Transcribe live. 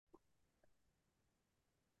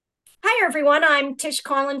Hi, everyone. I'm Tish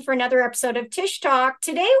Conlon for another episode of Tish Talk.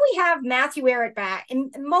 Today we have Matthew Ehret back.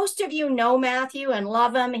 And most of you know Matthew and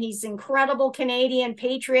love him. He's an incredible Canadian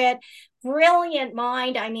patriot, brilliant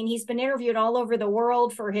mind. I mean, he's been interviewed all over the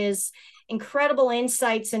world for his incredible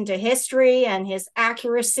insights into history and his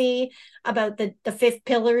accuracy about the fifth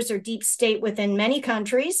pillars or deep state within many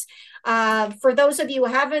countries. For those of you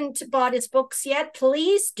who haven't bought his books yet,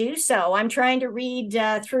 please do so. I'm trying to read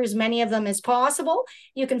through as many of them as possible.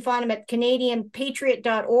 You can find them at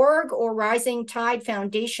canadianpatriot.org or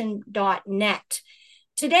risingtidefoundation.net.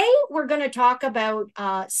 Today, we're going to talk about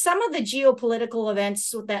some of the geopolitical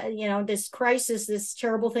events that, this crisis, this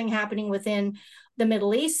terrible thing happening within the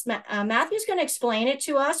Middle East. Matthew's going to explain it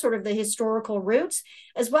to us, sort of the historical roots,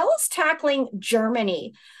 as well as tackling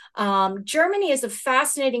Germany. Germany is a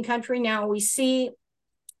fascinating country now. We see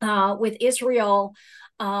with Israel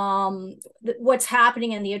what's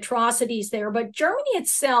happening and the atrocities there. But Germany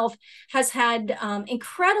itself has had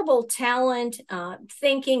incredible talent,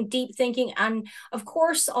 thinking, deep thinking, and of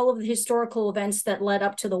course, all of the historical events that led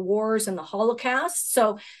up to the wars and the Holocaust.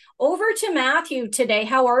 So over to Matthew today.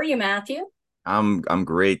 How are you, Matthew? I'm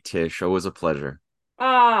great, Tish. Always a pleasure.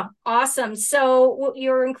 Ah, awesome. So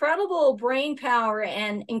your incredible brain power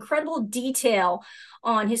and incredible detail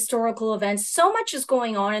on historical events. So much is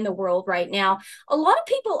going on in the world right now. A lot of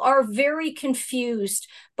people are very confused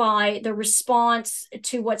by the response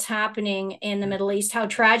to what's happening in the Middle East, how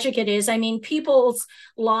tragic it is. I mean, people's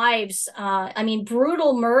lives,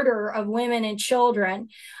 brutal murder of women and children.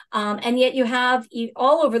 And yet you have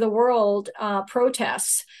all over the world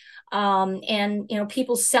protests and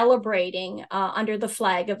people celebrating under the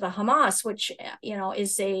flag of the Hamas, which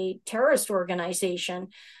is a terrorist organization.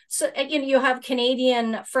 So you have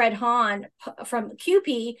Canadian Fred Hahn from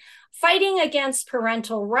CUPE fighting against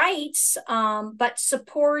parental rights, but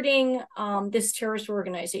supporting this terrorist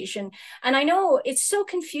organization. And I know it's so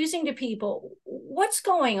confusing to people. What's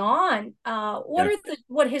going on? What Yeah. are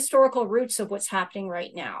what historical roots of what's happening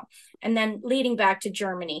right now? And then leading back to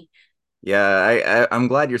Germany. Yeah, I'm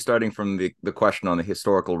glad you're starting from the question on the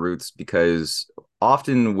historical roots because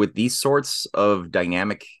often with these sorts of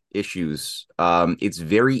dynamic issues, it's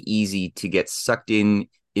very easy to get sucked in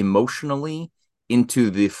emotionally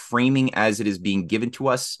into the framing as it is being given to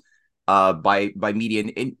us by media.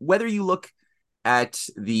 And whether you look at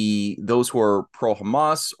those who are pro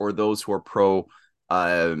Hamas or those who are pro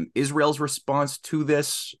Israel's response to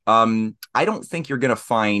this, I don't think you're going to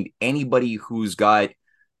find anybody who's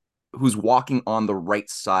walking on the right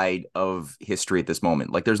side of history at this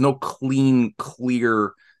moment. Like there's no clean,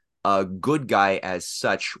 clear good guy as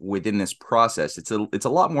such within this process. It's a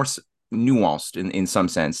lot more nuanced in some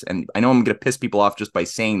sense. And I know I'm going to piss people off just by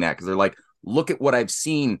saying that because they're like, look at what I've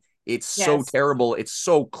seen. It's so Yes. terrible. It's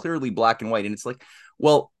so clearly black and white. And it's like,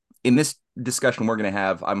 well, in this discussion we're going to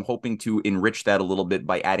have, I'm hoping to enrich that a little bit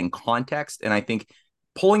by adding context. And I think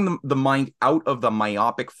pulling the mind out of the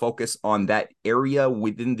myopic focus on that area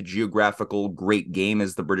within the geographical great game,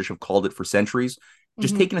 as the British have called it for centuries,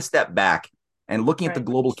 just Mm-hmm. taking a step back and looking at the Right.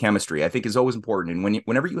 global chemistry, I think is always important. And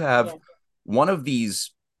whenever you have Yeah. one of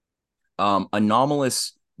these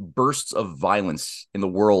anomalous bursts of violence in the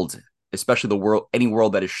world, especially any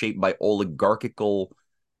world that is shaped by oligarchical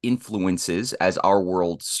influences, as our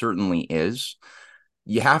world certainly is,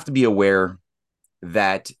 you have to be aware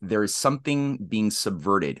that there is something being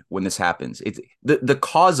subverted when this happens. It's the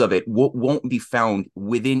cause of it won't be found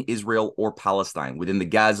within Israel or Palestine, within the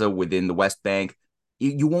Gaza, within the West Bank.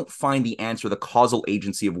 You won't find the answer, the causal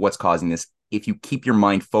agency of what's causing this if you keep your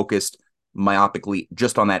mind focused myopically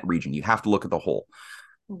just on that region. You have to look at the whole.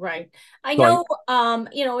 Right. I So I,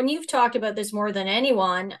 know, and you've talked about this more than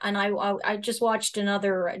anyone, and I just watched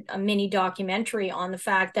another a mini documentary on the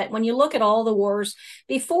fact that when you look at all the wars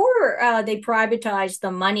before they privatized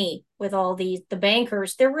the money with all the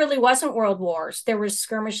bankers, there really wasn't world wars. There was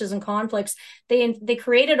skirmishes and conflicts. They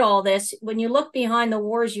created all this. When you look behind the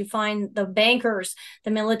wars, you find the bankers,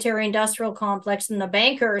 the military industrial complex, and the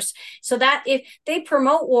bankers. So that if they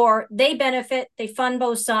promote war, they benefit, they fund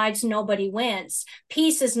both sides, nobody wins.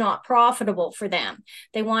 Peace is not profitable for them.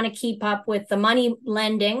 They want to keep up with the money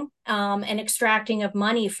lending and extracting of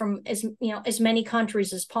money from as many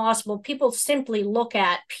countries as possible. People simply look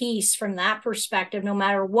at peace from that perspective, no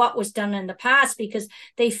matter what was done in the past, because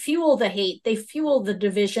they fuel the hate, they fuel the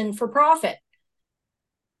division for profit.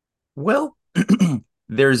 well,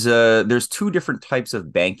 there's two different types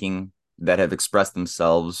of banking that have expressed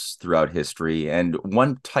themselves throughout history, and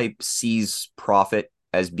one type sees profit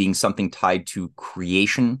as being something tied to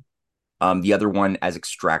creation, the other one as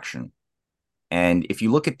extraction. And if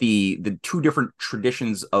you look at the two different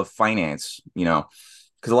traditions of finance,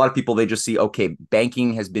 because a lot of people, they just see, okay,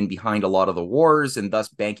 banking has been behind a lot of the wars, and thus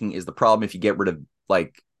banking is the problem. If you get rid of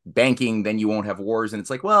like banking, then you won't have wars. And it's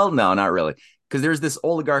like, well, no, not really, because there's this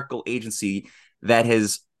oligarchical agency that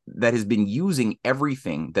has been using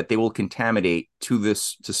everything that they will contaminate to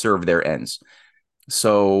serve their ends.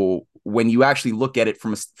 So when you actually look at it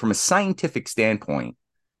from a scientific standpoint,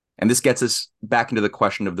 and this gets us back into the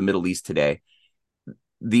question of the Middle East today,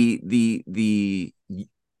 the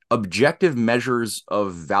objective measures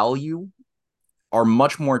of value are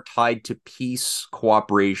much more tied to peace,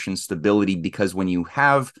 cooperation, stability, because when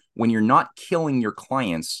you're not killing your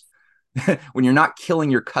clients, when you're not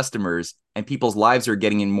killing your customers, and people's lives are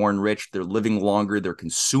getting more enriched, they're living longer, they're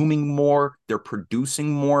consuming more, they're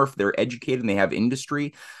producing more, if they're educated and they have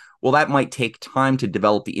industry, well, that might take time to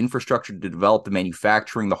develop the infrastructure, to develop the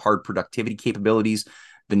manufacturing, the hard productivity capabilities,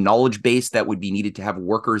 the knowledge base that would be needed to have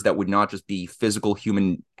workers that would not just be physical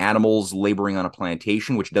human animals laboring on a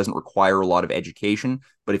plantation, which doesn't require a lot of education.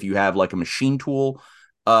 But if you have like a machine tool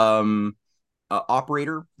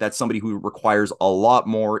operator, that's somebody who requires a lot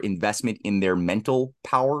more investment in their mental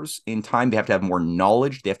powers in time. They have to have more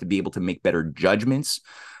knowledge. They have to be able to make better judgments.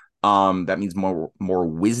 That means more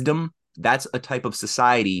wisdom. That's a type of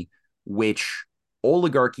society which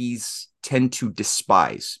oligarchies tend to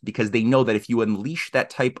despise, because they know that if you unleash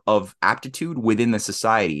that type of aptitude within the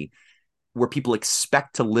society, where people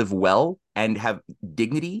expect to live well and have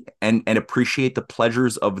dignity and appreciate the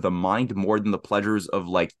pleasures of the mind more than the pleasures of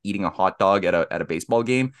like eating a hot dog at a baseball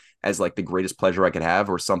game as like the greatest pleasure I could have,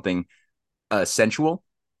 or something sensual,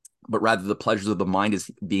 but rather the pleasures of the mind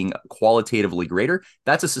is being qualitatively greater,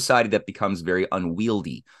 that's a society that becomes very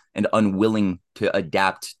unwieldy and unwilling to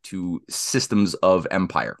adapt to systems of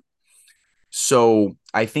empire. So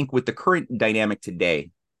I think with the current dynamic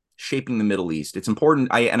today shaping the Middle East, it's important.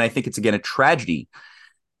 I think it's again a tragedy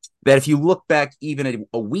that if you look back even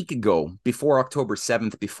a week ago, before October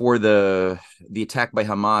 7th, before the attack by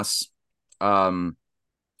Hamas um,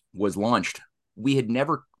 was launched, we had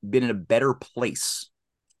never been in a better place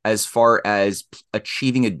as far as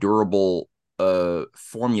achieving a durable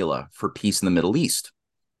formula for peace in the Middle East.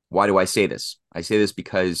 Why do I say this? I say this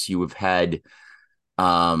because you have had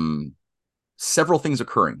um, several things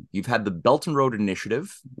occurring. You've had the Belt and Road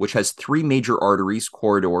Initiative, which has three major arteries,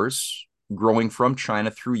 corridors growing from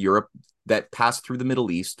China through Europe that pass through the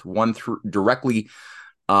Middle East, one through directly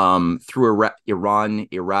through Iran,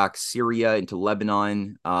 Iraq, Syria, into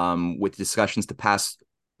Lebanon, with discussions to pass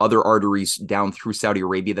other arteries down through Saudi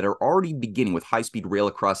Arabia that are already beginning with high-speed rail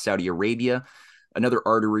across Saudi Arabia, another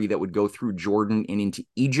artery that would go through Jordan and into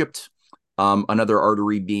Egypt, another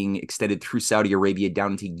artery being extended through Saudi Arabia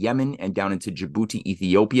down into Yemen and down into Djibouti,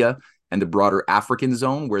 Ethiopia, and the broader African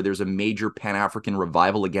zone, where there's a major Pan-African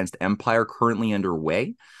revival against empire currently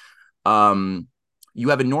underway. You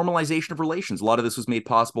have a normalization of relations. A lot of this was made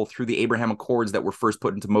possible through the Abraham Accords that were first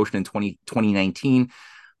put into motion in 2019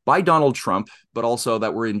 by Donald Trump, but also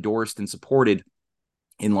that were endorsed and supported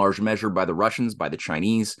in large measure by the Russians, by the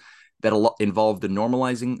Chinese, that involved the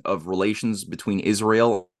normalizing of relations between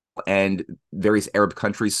Israel and various Arab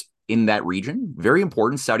countries in that region. Very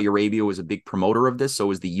important. Saudi Arabia was a big promoter of this. So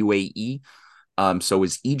was the UAE. So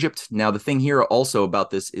is Egypt. Now, the thing here also about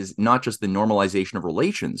this is not just the normalization of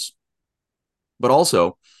relations, but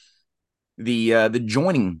also the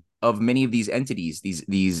joining of many of these entities,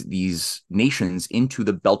 these nations into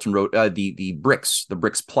the Belt and Road, the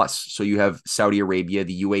BRICS Plus. So you have Saudi Arabia,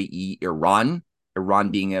 the UAE,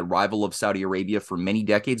 Iran being a rival of Saudi Arabia for many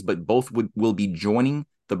decades, but both will be joining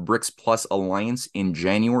the BRICS Plus alliance in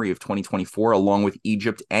January of 2024, along with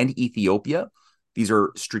Egypt and Ethiopia. These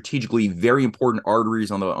are strategically very important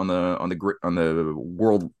arteries on the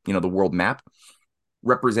world, the world map,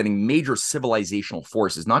 representing major civilizational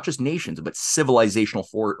forces, not just nations, but civilizational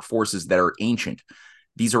forces that are ancient.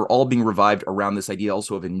 These are all being revived around this idea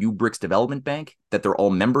also of a new BRICS development bank that they're all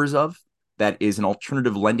members of. That is an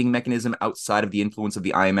alternative lending mechanism outside of the influence of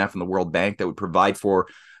the IMF and the World Bank that would provide for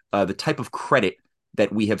the type of credit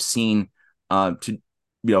that we have seen to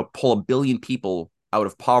pull 1 billion people out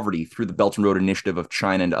of poverty through the Belt and Road Initiative of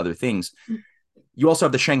China and other things. You also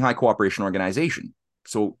have the Shanghai Cooperation Organization.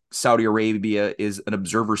 So Saudi Arabia is an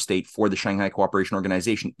observer state for the Shanghai Cooperation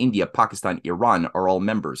Organization. India, Pakistan, Iran are all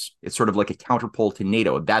members. It's sort of like a counterpole to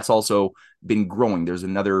NATO. That's also been growing. There's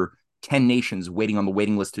another 10 nations waiting on the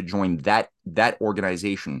waiting list to join that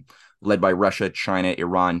organization, led by Russia, China,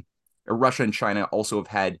 Iran. Russia and China also have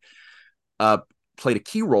had played a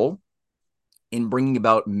key role in bringing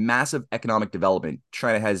about massive economic development.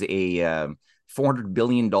 China has a $400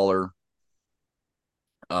 billion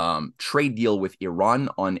trade deal with Iran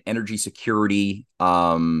on energy security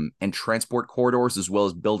and transport corridors, as well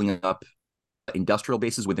as building up industrial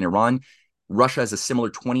bases within Iran. Russia has a similar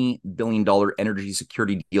 $20 billion energy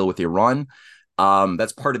security deal with Iran.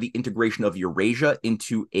 That's part of the integration of Eurasia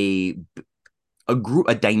into a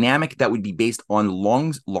dynamic that would be based on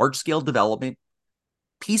large scale development,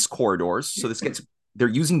 peace corridors. So they're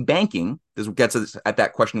using banking. This gets us at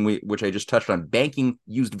that question which I just touched on. Banking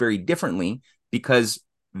used very differently because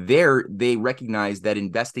they recognize that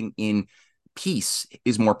investing in peace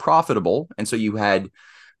is more profitable. And so you had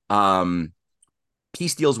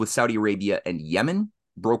peace deals with Saudi Arabia and Yemen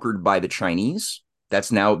brokered by the Chinese.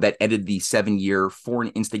 That ended the 7-year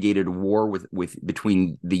foreign instigated war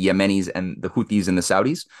between the Yemenis and the Houthis and the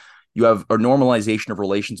Saudis. You have a normalization of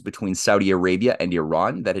relations between Saudi Arabia and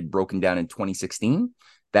Iran that had broken down in 2016.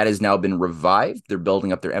 That has now been revived. They're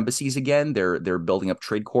building up their embassies again. They're building up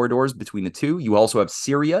trade corridors between the two. You also have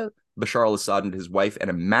Syria, Bashar al-Assad and his wife, and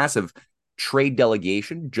a massive trade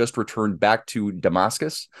delegation just returned back to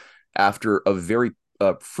Damascus after a very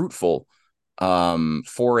fruitful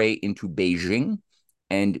foray into Beijing.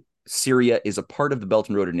 And Syria is a part of the Belt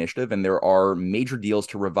and Road Initiative, and there are major deals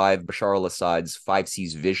to revive Bashar al-Assad's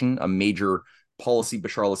 5Cs vision, a major policy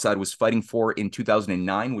Bashar al-Assad was fighting for in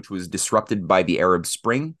 2009, which was disrupted by the Arab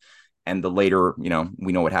Spring. And the later, we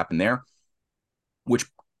know what happened there, which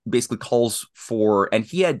basically calls for, and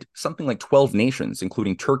he had something like 12 nations,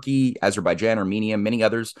 including Turkey, Azerbaijan, Armenia, many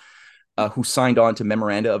others, who signed on to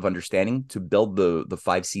memoranda of understanding to build the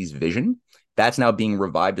 5Cs vision. That's now being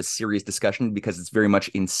revived, a serious discussion, because it's very much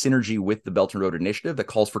in synergy with the Belt and Road Initiative that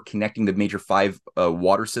calls for connecting the major 5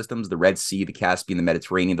 water systems, the Red Sea, the Caspian, the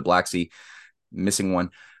Mediterranean, the Black Sea, missing one,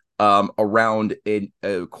 around a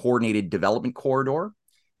coordinated development corridor.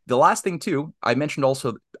 The last thing, too, I've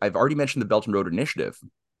already mentioned the Belt and Road Initiative,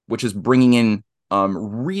 which is bringing in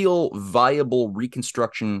real viable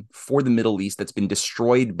reconstruction for the Middle East that's been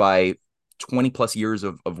destroyed by 20 plus years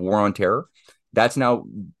of war on terror. That's now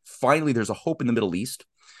finally there's a hope in the Middle East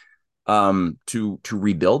to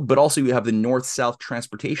rebuild, but also you have the north-south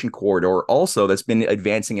transportation corridor also that's been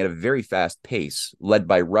advancing at a very fast pace, led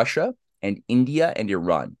by Russia and India and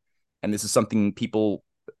Iran. And this is something people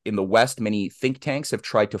in the West, many think tanks have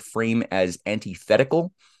tried to frame as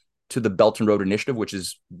antithetical to the Belt and Road Initiative, which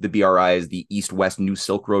is the BRI is the East-West New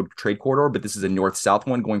Silk Road trade corridor, but this is a north-south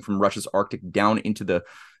one going from Russia's Arctic down into the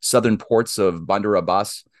southern ports of Bandar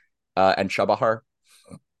Abbas and Chabahar,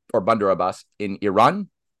 or Bandar Abbas in Iran,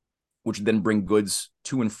 which would then bring goods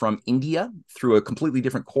to and from India through a completely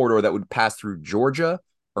different corridor that would pass through Georgia,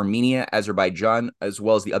 Armenia, Azerbaijan, as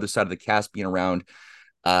well as the other side of the Caspian around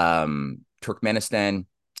Turkmenistan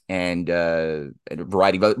and a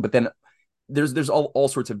variety of other, but then there's all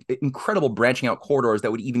sorts of incredible branching out corridors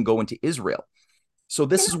that would even go into Israel. So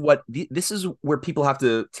this is where people have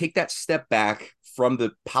to take that step back from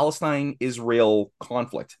the Palestine-Israel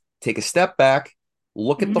conflict. Take a step back,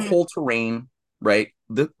 look at the whole terrain, right?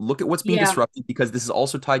 Look at what's being disrupted, because this is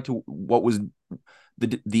also tied to what was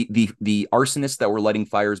the arsonists that were lighting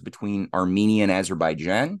fires between Armenia and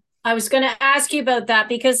Azerbaijan. I was going to ask you about that,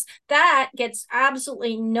 because that gets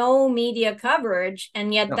absolutely no media coverage,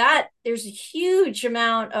 and yet there's a huge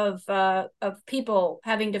amount of people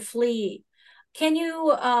having to flee. Can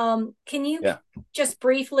you just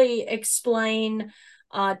briefly explain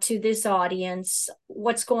to this audience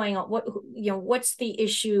what's going on? What's the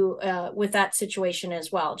issue with that situation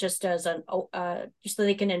as well, just as just so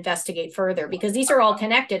they can investigate further, because these are all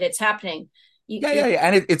connected. It's happening.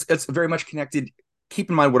 And it's very much connected. Keep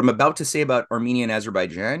in mind what I'm about to say about Armenia and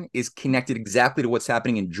Azerbaijan is connected exactly to what's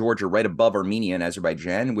happening in Georgia, right above Armenia and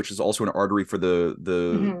Azerbaijan, which is also an artery for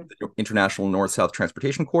the international north-south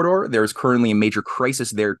transportation corridor. There's currently a major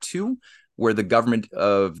crisis there too, where the government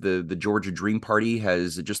of the Georgia Dream Party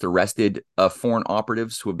has just arrested foreign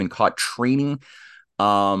operatives who have been caught training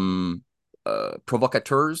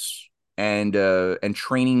provocateurs and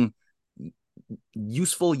training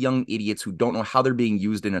useful young idiots who don't know how they're being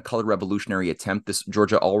used in a color revolutionary attempt.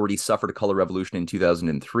 Georgia already suffered a color revolution in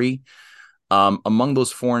 2003. Among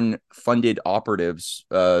those foreign funded operatives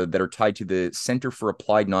that are tied to the Center for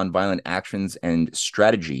Applied Nonviolent Actions and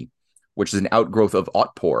Strategy, which is an outgrowth of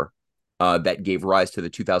Otpor that gave rise to the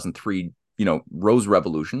 2003 Rose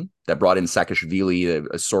Revolution that brought in Saakashvili,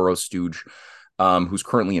 a Soros stooge who's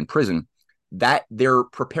currently in prison, that they're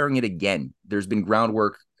preparing it again. There's been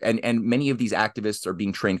groundwork. And many of these activists are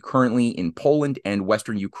being trained currently in Poland and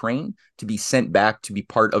Western Ukraine to be sent back to be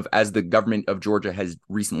part of, as the government of Georgia has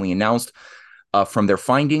recently announced, from their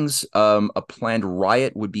findings, a planned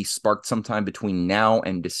riot would be sparked sometime between now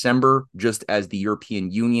and December, just as the European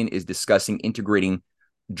Union is discussing integrating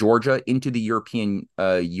Georgia into the European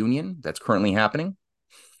Union. That's currently happening.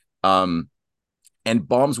 Um, and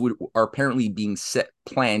bombs are apparently being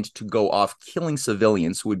planned to go off, killing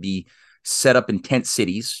civilians who would be set up in tent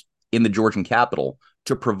cities in the Georgian capital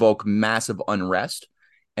to provoke massive unrest.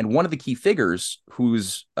 And one of the key figures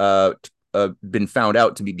who's been found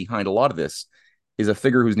out to be behind a lot of this is a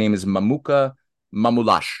figure whose name is Mamuka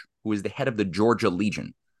Mamulash, who is the head of the Georgia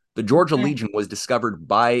Legion. The Georgia Legion was discovered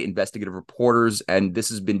by investigative reporters, and this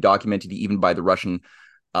has been documented even by the Russian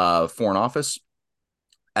Foreign Office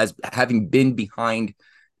as having been behind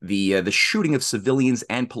the shooting of civilians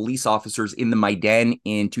and police officers in the Maidan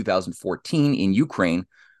in 2014 in Ukraine,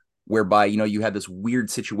 whereby, you know, you had this weird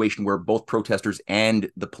situation where both protesters and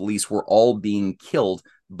the police were all being killed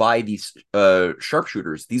by these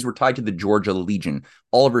sharpshooters. These were tied to the Georgia Legion.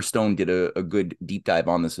 Oliver Stone did a good deep dive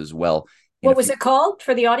on this as well. What was it called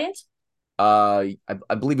for the audience? I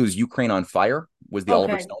believe it was Ukraine on Fire was the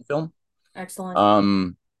Oliver Stone film.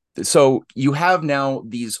 Excellent. So you have now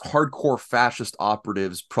these hardcore fascist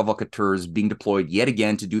operatives, provocateurs being deployed yet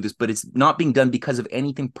again to do this, but it's not being done because of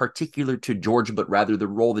anything particular to Georgia, but rather the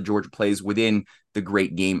role that Georgia plays within the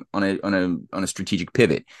great game on a strategic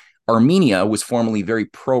pivot. Armenia was formerly very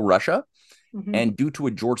pro-Russia, and due to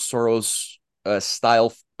a George Soros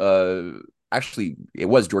style, actually, it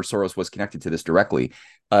was George Soros was connected to this directly,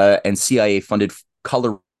 and CIA funded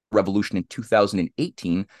color revolution in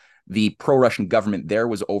 2018. The pro-Russian government there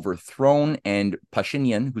was overthrown, and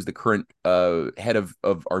Pashinyan, who's the current head of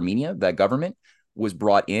Armenia, that government, was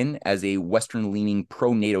brought in as a Western-leaning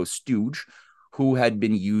pro-NATO stooge who had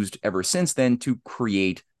been used ever since then to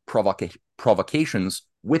create provocations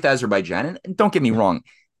with Azerbaijan. And don't get me wrong,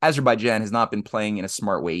 Azerbaijan has not been playing in a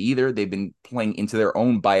smart way either. They've been playing into their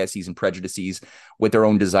own biases and prejudices with their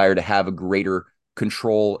own desire to have a greater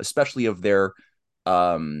control, especially of their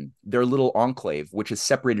little enclave, which is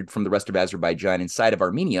separated from the rest of Azerbaijan inside of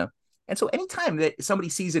Armenia. And so anytime that somebody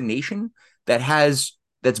sees a nation that's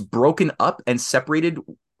broken up and separated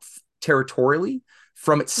territorially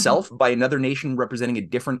from itself by another nation representing a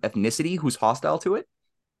different ethnicity who's hostile to it,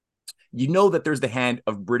 you know that there's the hand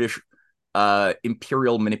of British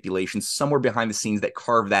imperial manipulation somewhere behind the scenes that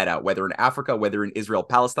carve that out, whether in Africa, whether in Israel,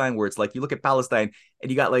 Palestine, where it's like you look at Palestine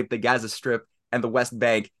and you got like the Gaza Strip and the West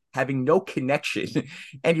Bank having no connection.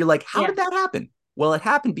 And you're like, how did that happen? Well, it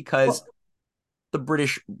happened because the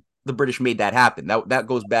British made that happen. That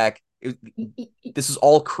goes back. This is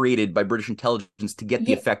all created by British intelligence to get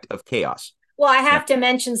the effect of chaos. Well, I have to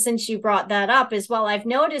mention, since you brought that up as well, I've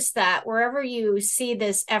noticed that wherever you see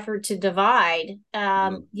this effort to divide,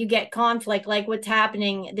 you get conflict, like what's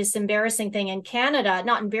happening, this embarrassing thing in Canada,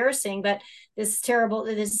 not embarrassing, but this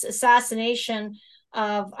assassination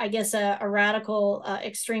of, I guess, a radical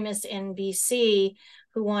extremist in BC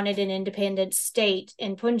who wanted an independent state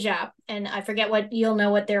in Punjab. And I forget you'll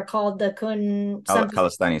know what they're called, the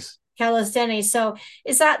Khalistanis. So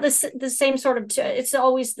is that the same sort of, it's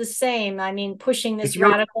always the same. I mean, pushing this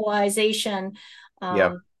radicalization.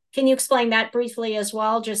 Can you explain that briefly as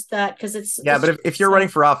well? Just that, because but if you're running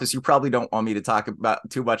for office, you probably don't want me to talk about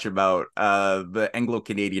too much about the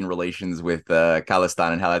Anglo-Canadian relations with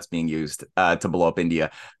Khalistan and how that's being used to blow up India.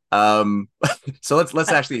 So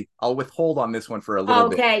let's actually, I'll withhold on this one for a little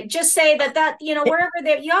bit. Okay, just say that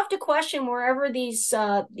wherever you have to question wherever these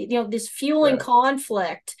this fueling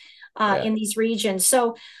conflict in these regions.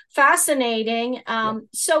 So fascinating.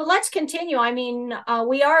 So let's continue. I mean,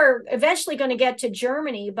 we are eventually going to get to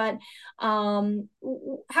Germany, but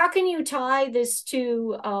how can you tie this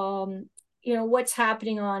to what's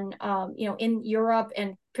happening on in Europe,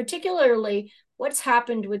 and particularly what's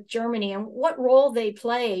happened with Germany and what role they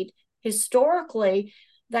played historically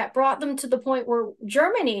that brought them to the point where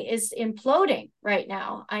Germany is imploding right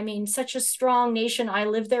now? I mean, such a strong nation. I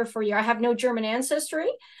lived there for a year. I have no German ancestry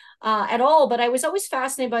at all, but I was always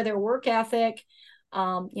fascinated by their work ethic.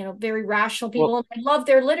 Very rational people. And I love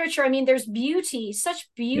their literature. I mean, there's such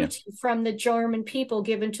beauty from the German people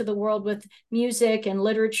given to the world with music and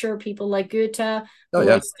literature. People like Goethe, who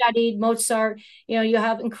I studied, Mozart. You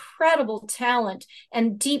have incredible talent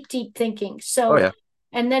and deep, deep thinking. So,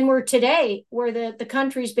 and then we're today where the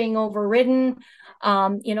country's being overridden.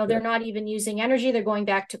 They're not even using energy. They're going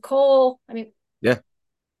back to coal. I mean,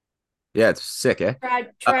 it's sick, eh?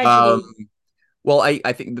 Tragedy. Well,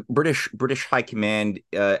 I think the British High Command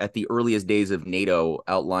at the earliest days of NATO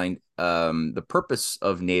outlined the purpose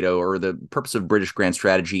of NATO, or the purpose of British grand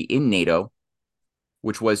strategy in NATO,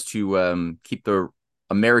 which was to keep the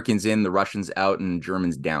Americans in, the Russians out, and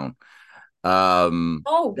Germans down.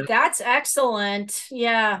 That's excellent.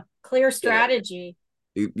 Yeah, clear strategy.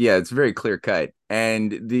 Yeah, it's very clear cut.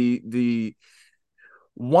 And the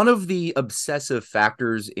One of the obsessive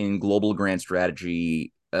factors in global grand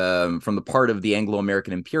strategy, from the part of the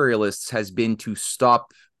Anglo-American imperialists, has been to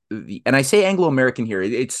stop and I say Anglo-American here,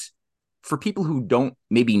 it's for people who don't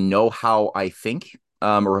maybe know how I think,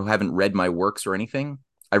 or who haven't read my works or anything.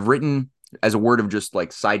 I've written, as a word of just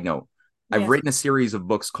like side note, I've Yes. written a series of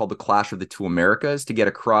books called The Clash of the Two Americas to get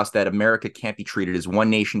across that America can't be treated as one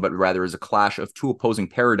nation, but rather as a clash of two opposing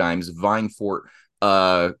paradigms vying for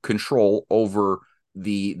control over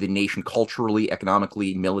the nation culturally,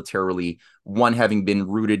 economically, militarily, one having been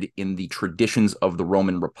rooted in the traditions of the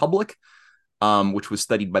Roman Republic, which was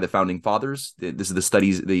studied by the founding fathers. This is the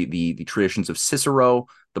studies, the traditions of Cicero,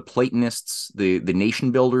 the Platonists, the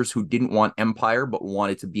nation builders who didn't want empire but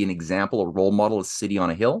wanted to be an example, a role model, a city on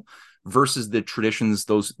a hill, versus the traditions,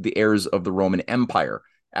 the heirs of the Roman Empire.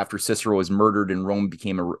 After Cicero was murdered and Rome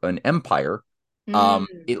became an empire, Mm,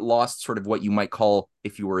 it lost sort of what you might call,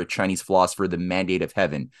 if you were a Chinese philosopher, the mandate of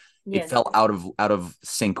heaven. It yes. fell out of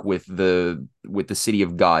sync with the city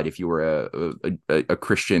of God. If you were a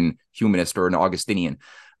Christian humanist or an Augustinian,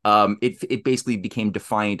 it basically became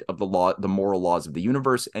defiant of the moral laws of the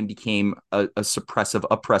universe, and became a suppressive,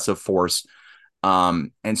 oppressive force.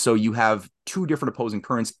 And so you have two different opposing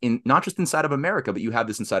currents, in not just inside of America, but you have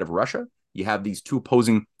this inside of Russia. You have these two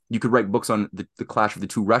opposing. You could write books on the clash of the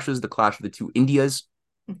two Russias, the clash of the two Indias,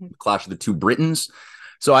 Mhm. the clash of the two Britons.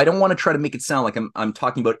 So I don't want to try to make it sound like I'm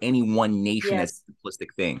talking about any one nation as Yes. a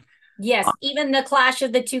simplistic thing. Yes, even the Clash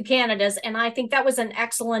of the Two Canadas, and I think that was an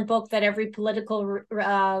excellent book that every political,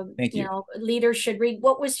 Thank you. leader should read.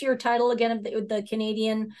 What was your title again of the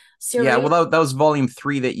Canadian Yeah, series? well, that was volume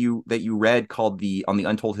 3 that you read, called the On the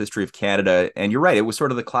Untold History of Canada, and you're right. It was sort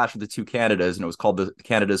of the clash of the two Canadas, and it was called the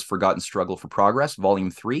Canada's Forgotten Struggle for Progress, volume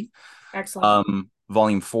 3. Excellent.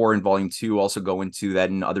 Volume 4 and volume 2 also go into that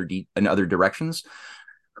in other directions.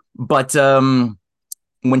 But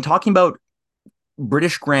when talking about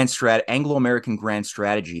British Anglo-American grand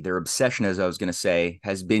strategy, their obsession, as I was going to say,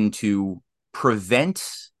 has been to prevent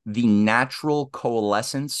the natural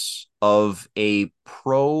coalescence of a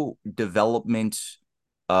pro-development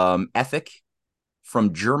ethic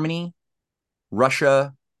from Germany,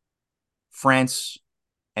 Russia, France,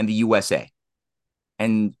 and the USA.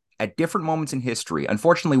 And at different moments in history,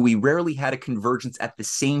 unfortunately, we rarely had a convergence at the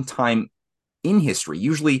same time in history.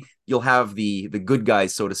 Usually you'll have the good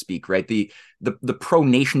guys, so to speak, right? The pro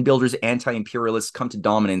nation builders, anti-imperialists come to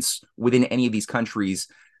dominance within any of these countries,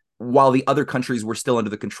 while the other countries were still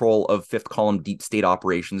under the control of fifth column deep state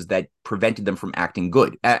operations that prevented them from acting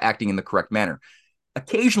in the correct manner.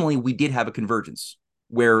 Occasionally we did have a convergence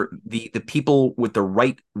where the people with the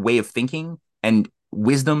right way of thinking and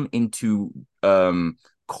wisdom into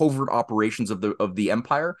covert operations of the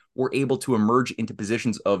empire were able to emerge into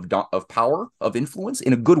positions of power, of influence,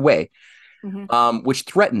 in a good way, Mhm. which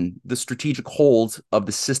threatened the strategic hold of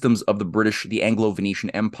the systems of the Anglo-Venetian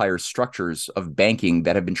Empire structures of banking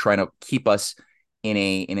that have been trying to keep us in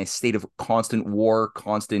a state of constant war,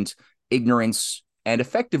 constant ignorance, and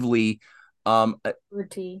effectively,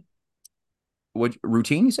 Poverty, what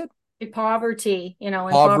routine you said? poverty, in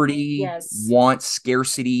poverty. Poverty, Yes. want,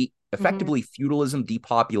 scarcity, Hmm. effectively feudalism,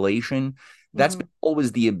 depopulation. That's been Hmm.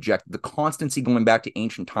 always the objective. The constancy going back to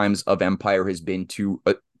ancient times of empire has been to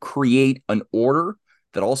create an order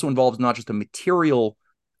that also involves not just a material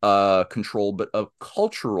control, but a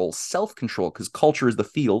cultural self-control, because culture is the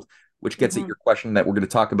field, which gets at Hmm. your question that we're going to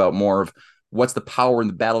talk about more of what's the power in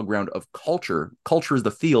the battleground of culture. Culture is the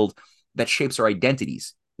field that shapes our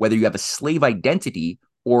identities. Whether you have a slave identity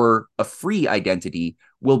or a free identity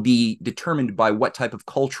will be determined by what type of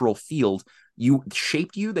cultural field you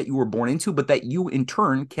shaped you, that you were born into, but that you in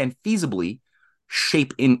turn can feasibly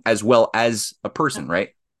shape in as well as a person, right?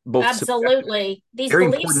 Both subjective. Absolutely. These Very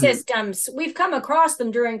belief important. systems, we've come across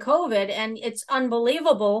them during COVID, and it's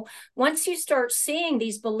unbelievable. Once you start seeing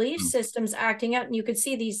these belief systems acting out, and you could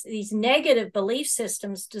see these negative belief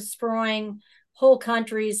systems destroying whole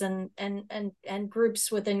countries and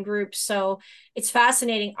groups within groups. So it's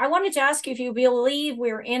fascinating. I wanted to ask you if you believe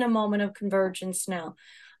we're in a moment of convergence now,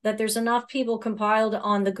 that there's enough people compiled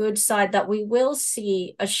on the good side that we will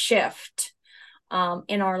see a shift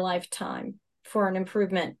in our lifetime for an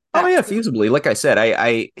improvement Oh back yeah, to. feasibly. Like I said,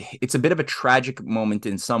 it's a bit of a tragic moment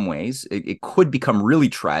in some ways. It could become really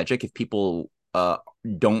tragic if people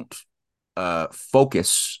don't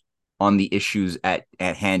focus on the issues at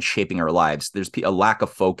hand shaping our lives. There's a lack of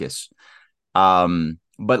focus. But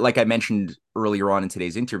like I mentioned earlier on in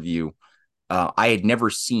today's interview, I had never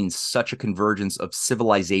seen such a convergence of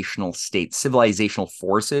civilizational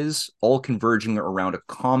forces, all converging around a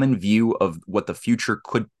common view of what the future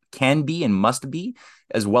can be and must be,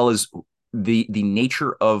 as well as the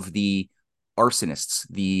nature of the arsonists,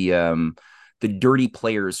 the dirty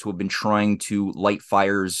players who have been trying to light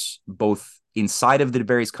fires both inside of the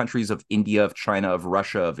various countries of India, of China, of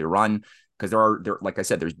Russia, of Iran, because like I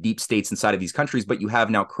said, there's deep states inside of these countries, but you have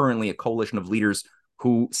now currently a coalition of leaders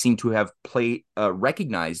who seem to have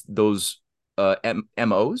recognized those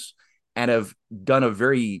MOs and have done a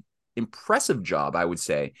very impressive job, I would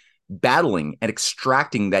say, battling and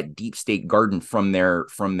extracting that deep state garden from their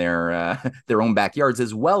own backyards,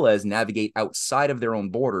 as well as navigate outside of their own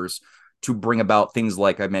borders to bring about things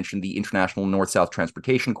like I mentioned, the international north-south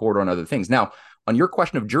transportation corridor and other things. Now, on your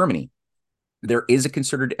question of Germany, there is a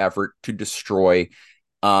concerted effort to destroy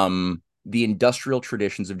the industrial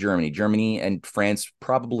traditions of Germany. Germany and France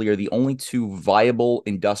probably are the only two viable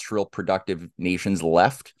industrial productive nations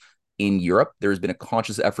left in Europe. There's been a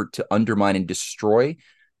conscious effort to undermine and destroy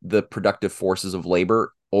the productive forces of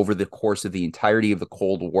labor over the course of the entirety of the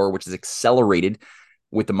Cold War, which is accelerated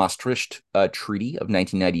with the Maastricht Treaty of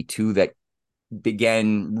 1992 that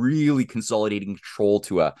began really consolidating control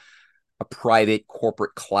to a private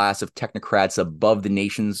corporate class of technocrats above the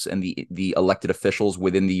nations and the elected officials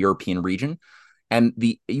within the European region. And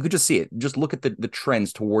you could just see it. Just look at the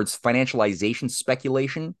trends towards financialization,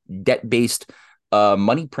 speculation, debt-based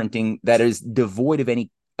money printing that is devoid of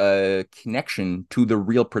any connection to the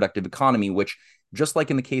real productive economy, which, just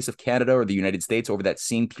like in the case of Canada or the United States, over that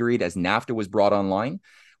same period as NAFTA was brought online,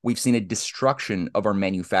 we've seen a destruction of our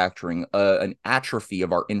manufacturing, an atrophy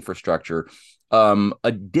of our infrastructure,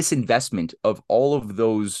 a disinvestment of all of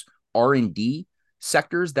those R&D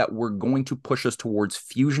sectors that were going to push us towards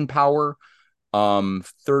fusion power,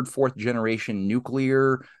 third, fourth generation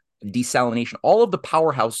nuclear, desalination. All of the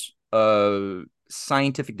powerhouse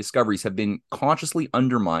scientific discoveries have been consciously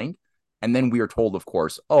undermined. And then we are told, of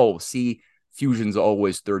course, oh, see, fusion's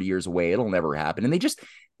always 30 years away. It'll never happen. And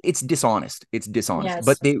it's dishonest. It's dishonest.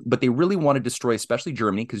 Yes. But they really want to destroy, especially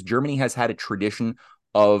Germany, because Germany has had a tradition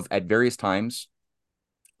of, at various times,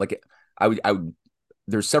 like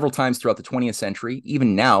there's several times throughout the 20th century,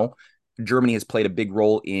 even now, Germany has played a big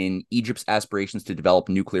role in Egypt's aspirations to develop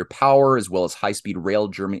nuclear power, as well as high-speed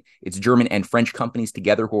rail. It's German and French companies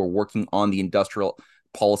together who are working on the industrial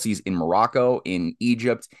policies in Morocco, in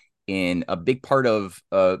Egypt, in a big part of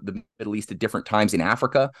the Middle East at different times in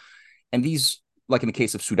Africa. And these, like in the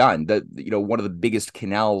case of Sudan, one of the biggest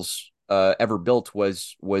canals ever built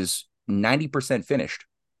was 90% finished,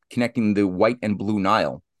 connecting the White and Blue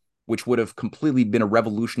Nile, which would have completely been a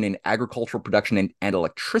revolution in agricultural production and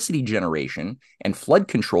electricity generation and flood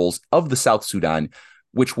controls of the South Sudan,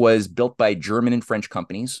 which was built by German and French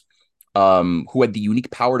companies who had the unique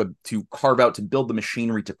power to build the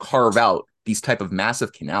machinery to carve out these type of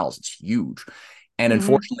massive canals. It's huge. And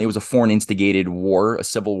unfortunately, it was a foreign instigated war, a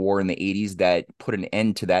civil war in the 80s that put an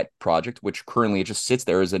end to that project, which currently it just sits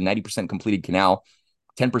there as a 90% completed canal,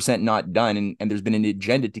 10% not done. And there's been an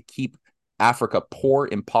agenda to keep Africa poor,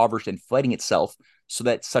 impoverished, and fighting itself so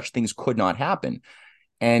that such things could not happen.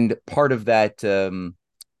 And part of that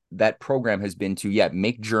that program has been to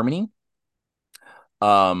make Germany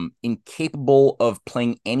incapable of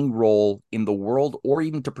playing any role in the world or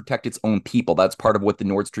even to protect its own people. That's part of what the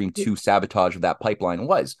Nord Stream 2 sabotage of that pipeline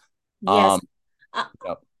was. Yes.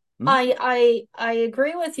 Yep. I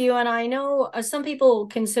agree with you, and I know some people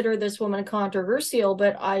consider this woman controversial,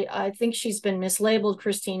 but I think she's been mislabeled,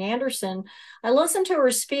 Christine Anderson. I listened to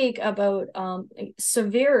her speak about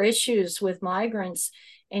severe issues with migrants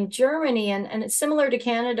in Germany, and it's similar to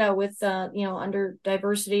Canada with under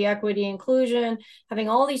diversity, equity, inclusion, having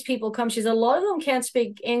all these people come. She said a lot of them can't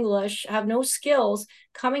speak English, have no skills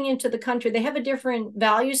coming into the country. They have a different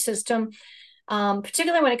value system.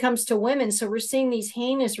 Particularly when it comes to women. So we're seeing these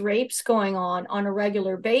heinous rapes going on a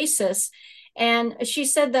regular basis. And she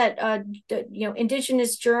said that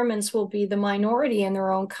Indigenous Germans will be the minority in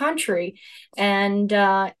their own country, and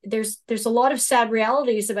there's a lot of sad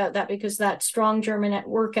realities about that, because that strong German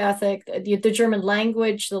work ethic, the German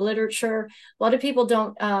language, the literature, a lot of people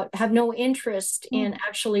don't have no interest in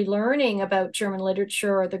actually learning about German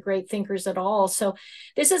literature or the great thinkers at all. So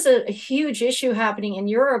this is a huge issue happening in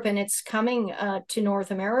Europe, and it's coming to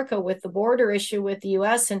North America with the border issue with the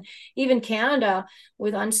U.S. and even Canada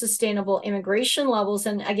with unsustainable immigration levels.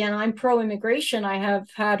 And again, I'm pro-immigration. I have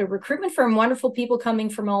had a recruitment firm, wonderful people coming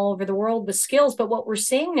from all over the world with skills. But what we're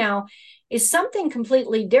seeing now is something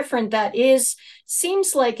completely different that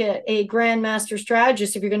seems like a grandmaster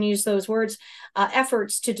strategist, if you're going to use those words,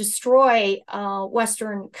 efforts to destroy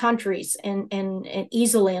Western countries and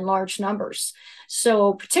easily in large numbers.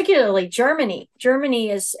 So particularly Germany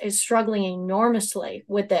is struggling enormously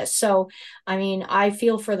with this. So, I mean, I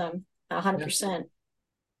feel for them 100%.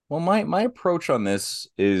 Well, my approach on this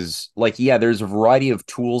is like, yeah, there's a variety of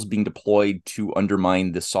tools being deployed to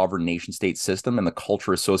undermine the sovereign nation state system and the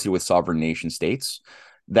culture associated with sovereign nation states.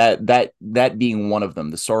 That being one of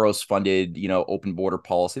them, the Soros funded, open border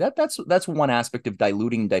policy. That's one aspect of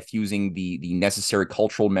diluting, diffusing the necessary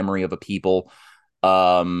cultural memory of a people.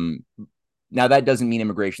 Um, Now that doesn't mean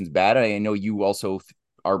immigration is bad. I know you also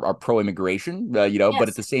are pro-immigration, but at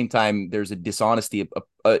Yes. the same time, there's a dishonesty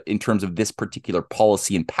in terms of this particular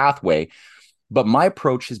policy and pathway. But my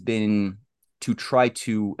approach has been to try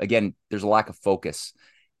to, again, there's a lack of focus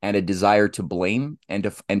and a desire to blame and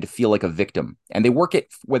to feel like a victim. And they work it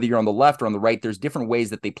whether you're on the left or on the right. There's different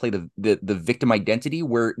ways that they play the victim identity,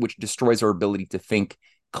 which destroys our ability to think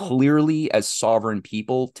clearly as sovereign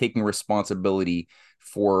people, taking responsibility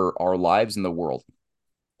for our lives in the world.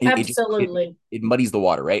 Absolutely. It muddies the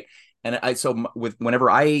water, right? And with whenever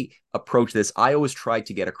I approach this, I always try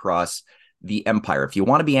to get across the empire. If you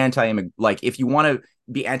want to be if you want to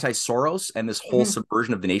be anti-Soros and this whole Mhm.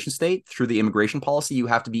 subversion of the nation state through the immigration policy, you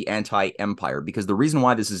have to be anti-empire, because the reason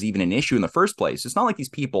why this is even an issue in the first place, it's not like these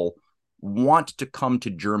people want to come to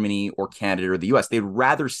Germany or Canada or the US. They'd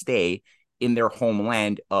rather stay in their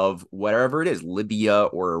homeland of whatever it is, Libya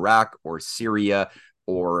or Iraq or Syria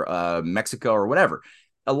or Mexico or whatever.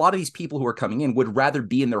 A lot of these people who are coming in would rather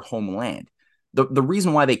be in their homeland. The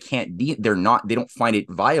reason why they can't be, they don't find it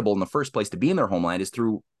viable in the first place to be in their homeland is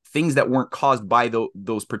through things that weren't caused by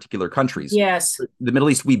those particular countries. Yes. The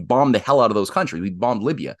Middle East, we bombed the hell out of those countries. We bombed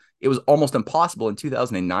Libya. It was almost impossible in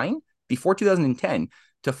 2009, before 2010,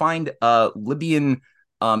 to find Libyan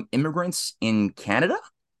immigrants in Canada.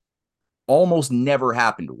 Almost never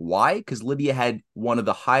happened. Why? Because Libya had one of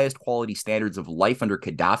the highest quality standards of life under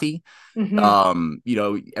Gaddafi. Hmm.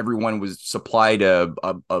 Everyone was supplied a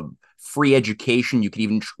free education. You could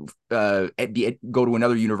even go to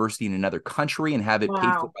another university in another country and have it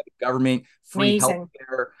paid for Wow. by the government, free Amazing.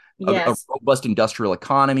 healthcare, a Yes. robust industrial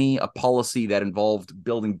economy, a policy that involved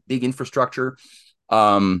building big infrastructure.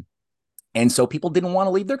 Um, and so people didn't want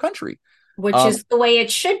to leave their country. Which Um, is the way it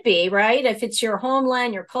should be, right? If it's your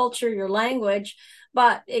homeland, your culture, your language.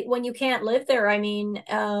 But when you can't live there, I mean,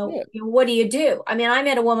 yeah, what do you do? I mean, I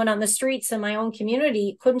met a woman on the streets in my own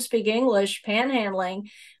community, couldn't speak English, panhandling.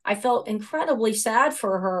 I felt incredibly sad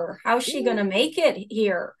for her. How's she going yeah. to make it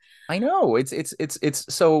here? I know it's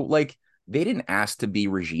so like they didn't ask to be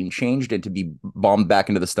regime changed and to be bombed back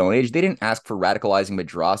into the Stone Age. They didn't ask for radicalizing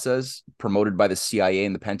madrasas promoted by the CIA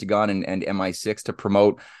and the Pentagon and MI6 to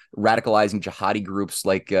promote radicalizing jihadi groups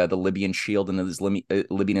like the Libyan Shield and the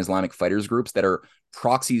Libyan Islamic fighters groups that are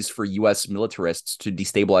proxies for U.S. militarists to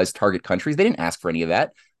destabilize target countries. They didn't ask for any of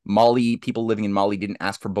that. Mali, people living in Mali didn't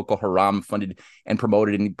ask for Boko Haram funded and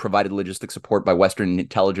promoted and provided logistic support by Western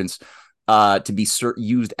intelligence to be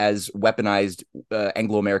used as weaponized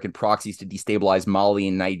Anglo-American proxies to destabilize Mali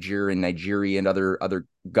and Nigeria and other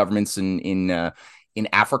governments in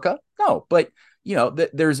Africa. No, but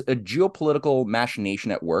there's a geopolitical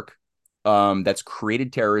machination at work that's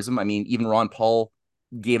created terrorism. I mean, even Ron Paul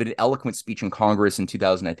gave an eloquent speech in Congress in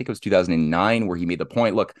 2000. I think it was 2009, where he made the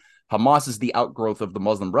point: look, Hamas is the outgrowth of the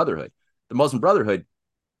Muslim Brotherhood. The Muslim Brotherhood,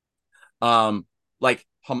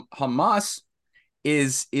 Hamas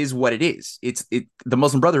is what it is. The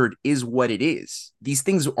Muslim Brotherhood is what it is. These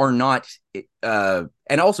things are not.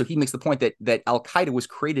 And also, he makes the point that Al Qaeda was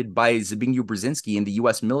created by Zbigniew Brzezinski in the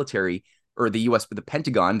U.S. military, or the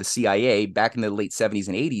Pentagon, the CIA, back in the late 70s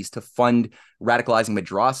and 80s to fund radicalizing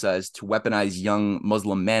madrasas to weaponize young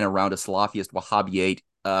Muslim men around a Salafist Wahhabite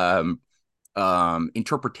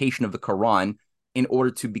interpretation of the Quran in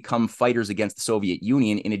order to become fighters against the Soviet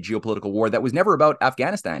Union in a geopolitical war that was never about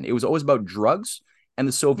Afghanistan. It was always about drugs and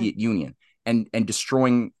the Soviet Union and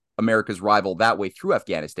destroying America's rival that way through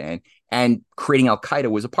Afghanistan, and creating Al Qaeda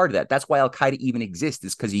was a part of that. That's why Al Qaeda even exists,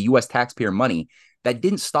 is because of U.S. taxpayer money that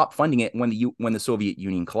didn't stop funding it when the Soviet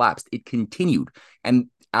Union collapsed. It continued, and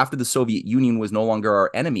after the Soviet Union was no longer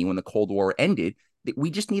our enemy, when the Cold War ended,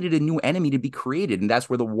 we just needed a new enemy to be created, and that's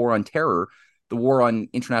where the war on terror, the war on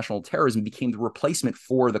international terrorism, became the replacement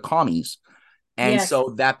for the commies. And Yes.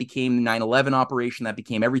 so that became the 9/11 operation, that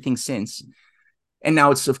became everything since. And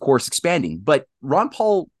now it's, of course, expanding. But Ron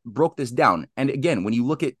Paul broke this down. And again, when you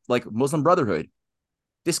look at like Muslim Brotherhood,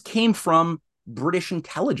 this came from British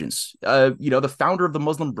intelligence. The founder of the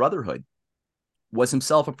Muslim Brotherhood was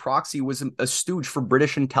himself a proxy, was a stooge for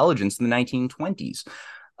British intelligence in the 1920s.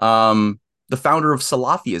 The founder of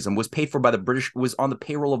Salafism was paid for by the British, was on the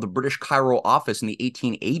payroll of the British Cairo office in the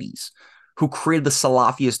 1880s, who created the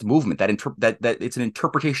Salafist movement. That it's an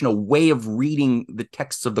interpretation, a way of reading the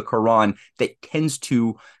texts of the Quran that tends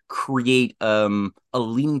to create a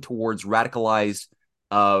leaning towards radicalized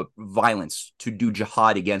violence, to do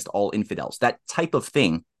jihad against all infidels. That type of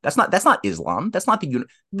thing. That's not Islam. That's not the No,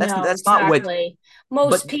 that's not what. exactly. But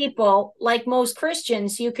Most people, like most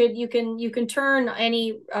Christians, you can turn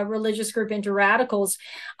any religious group into radicals.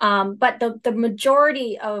 But the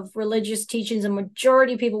majority of religious teachings, and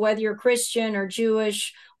majority of people, whether you're Christian or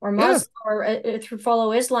Jewish or yeah, Muslim or through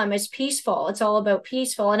follow Islam, is peaceful. It's all about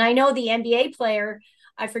peaceful. And I know the NBA player,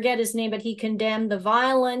 I forget his name, but he condemned the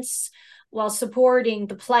violence while supporting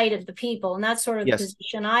the plight of the people, and that's sort of the yes,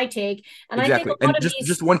 position I take. And I think exactly. a lot And of just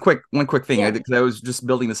these, one quick thing, yeah. because I was just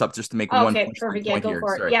building this up just to make one Okay, punchline perfect. Yeah, point go here.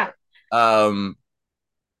 for it. Sorry. Yeah. Um,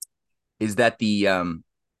 is that the Hold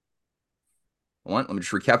on, let me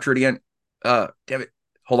just recapture it again. Damn it.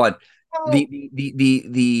 Hold on. Oh,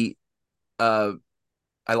 The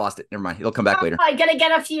I lost it. Never mind. It'll come back later. I gotta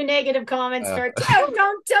get a few negative comments Uh, there too.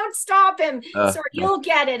 Don't stop him. Sorry, no. you'll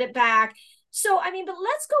get it back. So I mean, but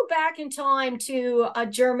let's go back in time to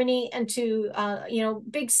Germany and to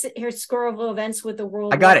big historical events with the I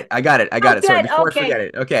World got War. it. I got it. I got Oh, it. Sorry, good. before I Okay, forget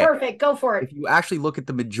it. Okay. perfect. Go for it. If you actually look at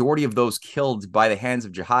the majority of those killed by the hands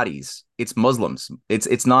of jihadis, it's Muslims.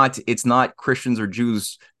 It's not Christians or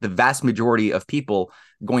Jews. The vast majority of people,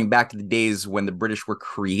 going back to the days when the British were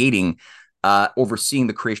creating, overseeing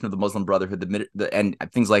the creation of the Muslim Brotherhood, and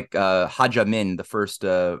things like Hajj Amin, the first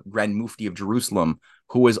Grand Mufti of Jerusalem,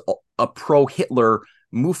 who was a pro-Hitler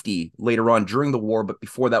Mufti later on during the war, but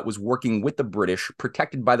before that was working with the British,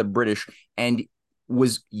 protected by the British, and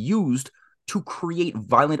was used to create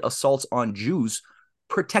violent assaults on Jews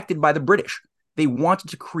protected by the British. They wanted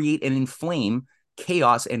to create and inflame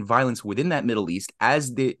chaos and violence within that Middle East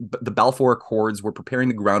as the Balfour Accords were preparing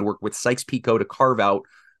the groundwork with Sykes-Picot to carve out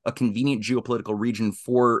a convenient geopolitical region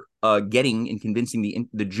for getting and convincing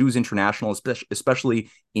the Jews International, especially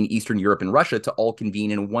in Eastern Europe and Russia, to all convene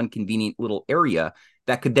in one convenient little area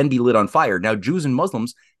that could then be lit on fire. Now, Jews and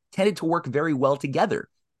Muslims tended to work very well together.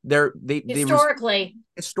 They Historically,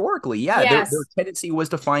 historically, yeah, their yes, tendency was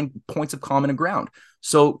to find points of common ground.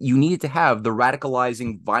 So you needed to have the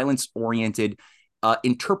radicalizing, violence-oriented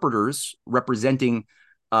interpreters representing,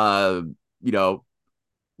 uh, you know,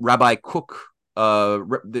 Rabbi Cook,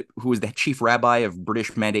 who was the chief rabbi of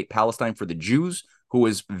British Mandate Palestine for the Jews, who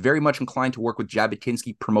was very much inclined to work with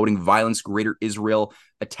Jabotinsky, promoting violence, greater Israel,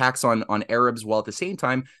 attacks on Arabs, while at the same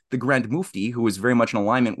time, the Grand Mufti, who was very much in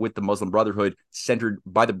alignment with the Muslim Brotherhood, centered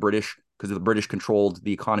by the British, because the British controlled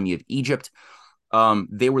the economy of Egypt.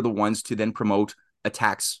 They were the ones to then promote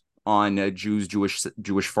attacks on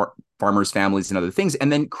Jewish farmers, families, and other things, and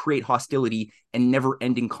then create hostility and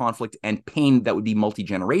never-ending conflict and pain that would be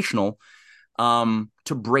multi-generational,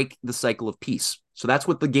 to break the cycle of peace. So that's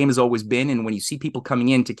what the game has always been. And when you see people coming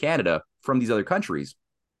into Canada from these other countries,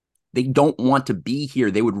 they don't want to be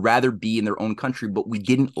here. They would rather be in their own country, but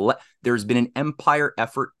there's been an empire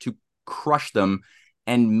effort to crush them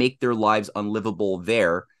and make their lives unlivable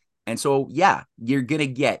there. And so, yeah, you're gonna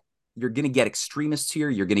get extremists here.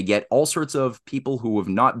 You're gonna get all sorts of people who have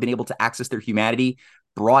not been able to access their humanity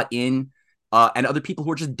brought in, and other people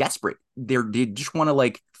who are just desperate. They just want to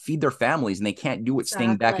like feed their families, and they can't do it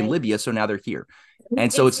staying back in exactly. Libya, so now they're here.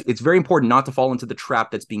 And so It's it's very important not to fall into the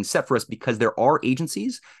trap that's being set for us, because there are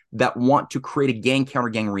agencies that want to create a gang counter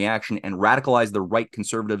gang reaction and radicalize the right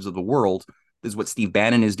conservatives of the world. This is what Steve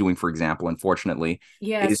Bannon is doing, for example. Unfortunately,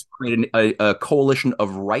 yes, is creating a coalition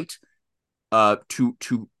of right,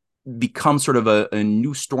 to become sort of a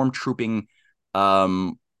new stormtrooping,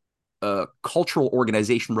 um, cultural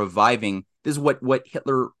organization, reviving. This is what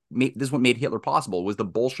Hitler made. This is what made Hitler possible, was the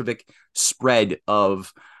Bolshevik spread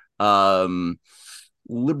of, um,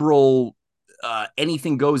 liberal,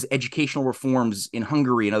 anything goes educational reforms in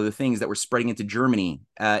Hungary and other things that were spreading into Germany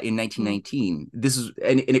in 1919. This is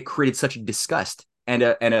and it created such a disgust and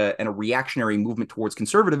a reactionary movement towards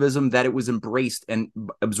conservatism that it was embraced and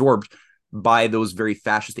absorbed by those very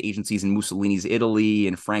fascist agencies in Mussolini's Italy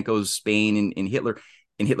and Franco's Spain and in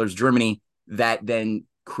Hitler's Germany, that then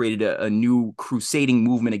created a new crusading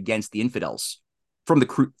movement against the infidels from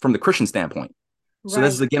the Christian standpoint. So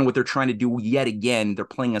this is right. again what they're trying to do yet again. They're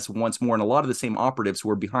playing us once more, and a lot of the same operatives who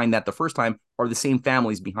were behind that the first time are the same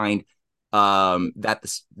families behind that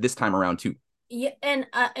this time around too. Yeah, and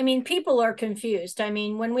I mean, people are confused. I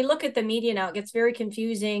mean, when we look at the media now, it gets very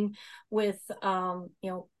confusing with,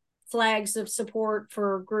 flags of support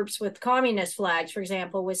for groups with communist flags, for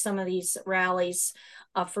example, with some of these rallies.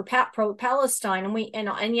 for Palestine,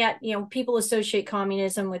 and yet people associate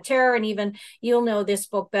communism with terror, and even you'll know this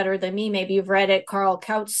book better than me. Maybe you've read it, Karl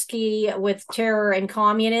Kautsky, with Terror and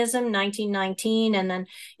Communism, 1919, and then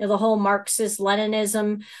the whole Marxist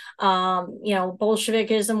Leninism,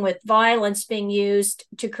 Bolshevikism, with violence being used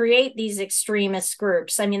to create these extremist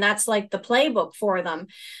groups. I mean, that's like the playbook for them.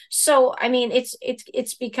 So I mean,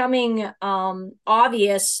 it's becoming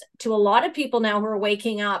obvious to a lot of people now who are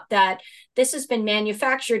waking up that this has been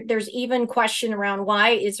manufactured. There's even question around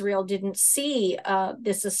why Israel didn't see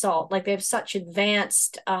this assault. Like, they have such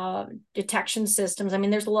advanced detection systems. I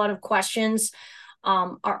mean, there's a lot of questions.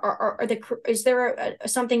 Is there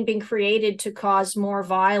something being created to cause more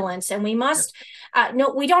violence? And we must no,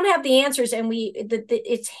 we don't have the answers, and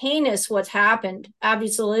it's heinous what's happened,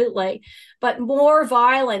 absolutely. But more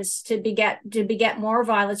violence to beget more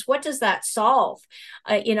violence. What does that solve?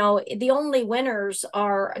 The only winners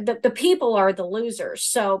are the people are the losers.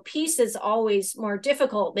 So peace is always more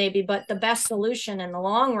difficult, maybe, but the best solution in the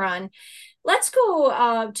long run. Let's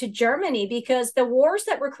go to Germany, because the wars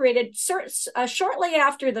that were created shortly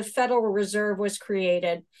after the Federal Reserve was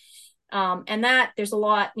created, and that there's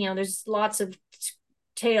lots of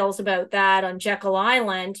tales about that on Jekyll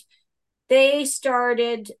Island. They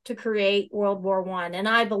started to create World War I, and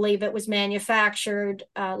I believe it was manufactured,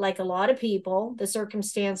 like a lot of people. The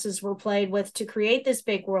circumstances were played with to create this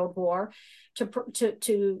big world war, so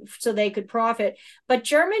they could profit. But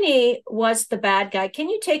Germany was the bad guy. Can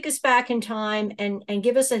you take us back in time and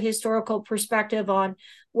give us a historical perspective on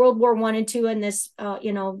World War I and II, and this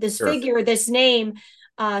this Sure. figure, this name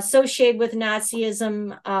associated with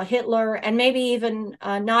Nazism, Hitler, and maybe even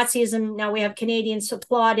Nazism. Now we have Canadians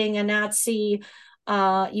applauding a Nazi,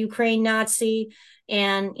 Ukraine Nazi,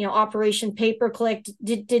 and Operation Paperclip.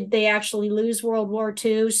 Did they actually lose World War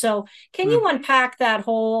II? So can you unpack that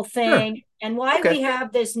whole thing? Sure. And why Okay. we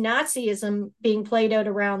have this Nazism being played out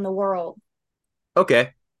around the world?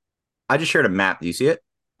 Okay. I just shared a map. Do you see it?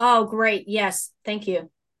 Oh, great. Yes. Thank you.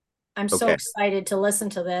 I'm so Okay. excited to listen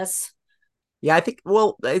to this. Yeah, I think,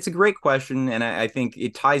 well, it's a great question. And I think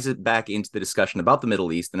it ties it back into the discussion about the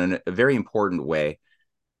Middle East in a very important way.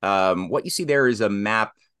 What you see there is a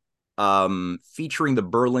map featuring the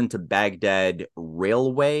Berlin to Baghdad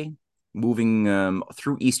railway, moving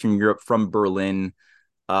through Eastern Europe from Berlin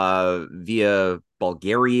via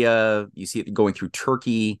Bulgaria. You see it going through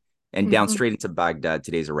Turkey and down Mm-hmm. straight into Baghdad,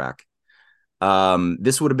 today's Iraq.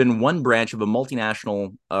 This would have been one branch of a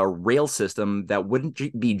multinational rail system that wouldn't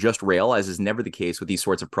be just rail, as is never the case with these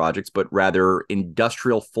sorts of projects, but rather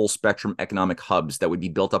industrial full spectrum economic hubs that would be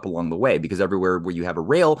built up along the way. Because everywhere where you have a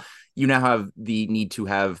rail, you now have the need to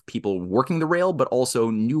have people working the rail, but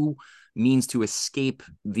also new means to escape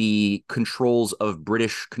the controls of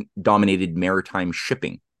British dominated maritime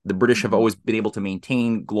shipping. The British have Mm-hmm. always been able to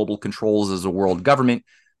maintain global controls as a world government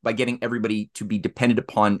by getting everybody to be dependent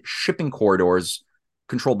upon shipping corridors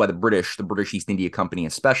controlled by the British East India Company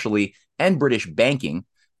especially, and British banking,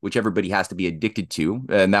 which everybody has to be addicted to.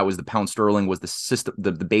 And that was the pound sterling was the system,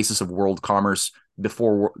 the basis of world commerce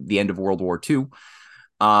before the end of World War II.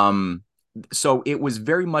 So it was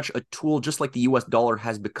very much a tool, just like the US dollar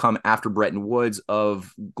has become after Bretton Woods,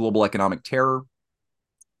 of global economic terror.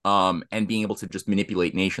 And being able to just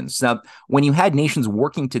manipulate nations. Now, when you had nations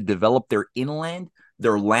working to develop their inland,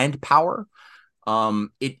 their land power,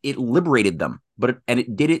 it liberated them, and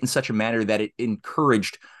it did it in such a manner that it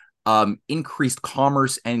encouraged increased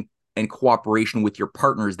commerce and cooperation with your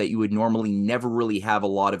partners that you would normally never really have a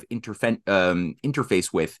lot of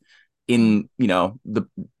interface with in the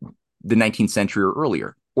 19th century or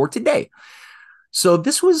earlier, or today. So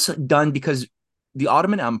this was done because the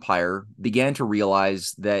Ottoman Empire began to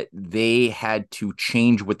realize that they had to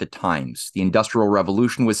change with the times. The Industrial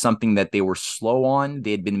Revolution was something that they were slow on.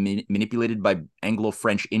 They had been manipulated by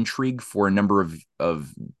Anglo-French intrigue for a number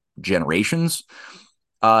of generations.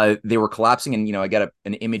 They were collapsing, and I got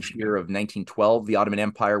an image here of 1912. The Ottoman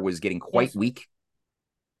Empire was getting quite weak.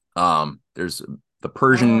 There's the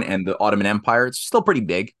Persian and the Ottoman Empire. It's still pretty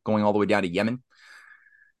big, going all the way down to Yemen,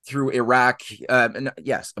 through Iraq. And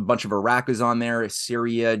yes, a bunch of Iraq is on there,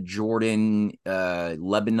 Syria, Jordan,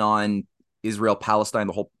 Lebanon, Israel, Palestine,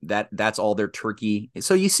 the whole that's all there, Turkey.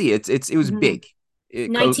 So you see, it was big.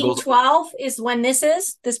 1912 is when this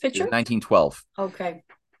picture? 1912. Okay.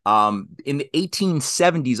 In the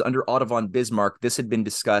 1870s, under Otto von Bismarck, this had been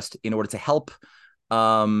discussed in order to help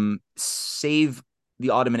save the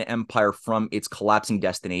Ottoman Empire from its collapsing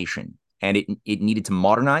destination. And it needed to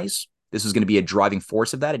modernize. This was going to be a driving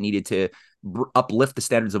force of that. It needed to uplift the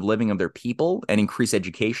standards of living of their people and increase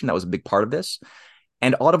education. That was a big part of this.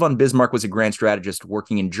 And Otto von Bismarck was a grand strategist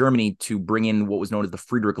working in Germany to bring in what was known as the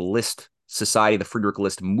Friedrich List Society, the Friedrich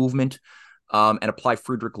List movement, and apply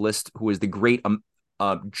Friedrich List, who is the great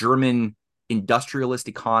German industrialist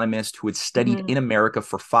economist who had studied Mm-hmm. in America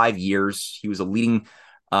for 5 years. He was a leading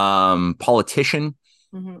politician,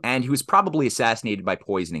 Mm-hmm. and he was probably assassinated by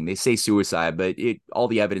poisoning. They say suicide, but all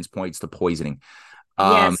the evidence points to poisoning.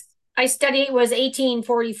 Um, Yes. I studied, it was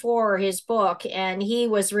 1844, his book, and he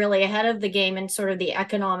was really ahead of the game in sort of the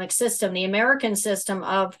economic system, the American system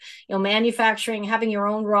of, manufacturing, having your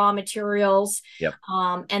own raw materials, yep.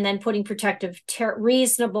 and then putting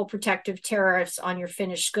reasonable protective tariffs on your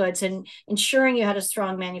finished goods and ensuring you had a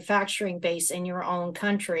strong manufacturing base in your own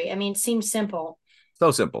country. I mean, it seems simple. So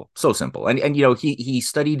simple, so simple. And he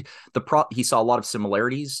studied he saw a lot of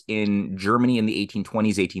similarities in Germany in the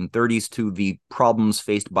 1820s, 1830s to the problems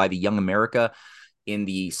faced by the young America in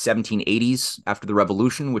the 1780s after the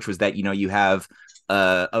revolution, which was that you have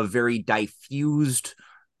a very diffused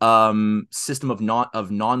system of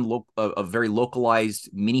very localized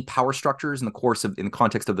mini power structures in the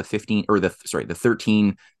context of the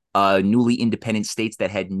 13 newly independent states that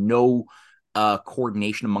had no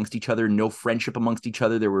coordination amongst each other, no friendship amongst each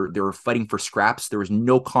other. They were fighting for scraps. There was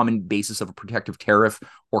no common basis of a protective tariff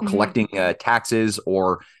or Mm-hmm. collecting taxes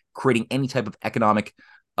or creating any type of economic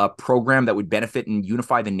program that would benefit and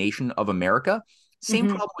unify the nation of America. Same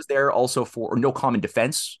Mm-hmm. problem was there also or no common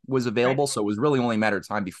defense was Right. available. So it was really only a matter of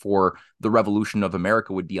time before the revolution of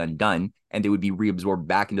America would be undone and they would be reabsorbed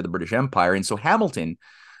back into the British Empire. And so Hamilton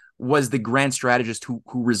was the grand strategist who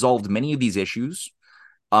resolved many of these issues,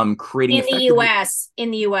 creating In the effectively US,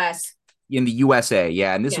 in the US. in the USA.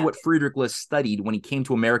 Yeah. And this is Yeah. what Friedrich List studied when he came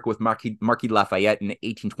to America with Marquis Lafayette in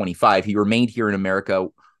 1825. He remained here in America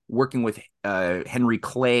working with Henry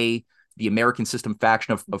Clay, the American system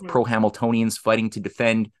faction of Mm-hmm. pro-Hamiltonians fighting to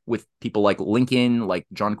defend with people like Lincoln, like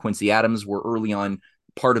John Quincy Adams were early on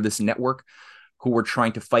part of this network who were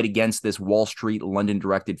trying to fight against this Wall Street,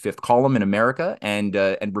 London-directed fifth column in America and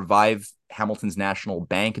revive Hamilton's national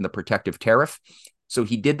bank and the protective tariff. So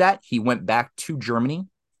he did that. He went back to Germany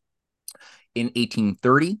in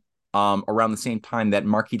 1830, around the same time that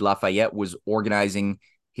Marquis Lafayette was organizing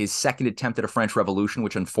his second attempt at a French Revolution,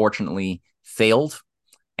 which unfortunately failed.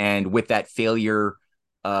 And with that failure,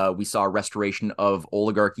 we saw a restoration of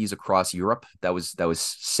oligarchies across Europe. That was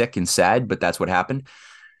sick and sad, but that's what happened.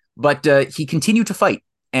 But he continued to fight.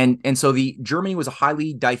 And so the Germany was a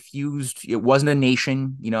highly diffused. It wasn't a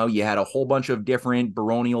nation. You had a whole bunch of different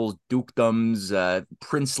baronials, dukedoms,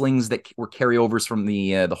 princelings that were carryovers from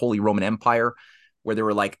the Holy Roman Empire, where there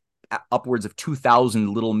were like upwards of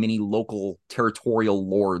 2,000 little mini local territorial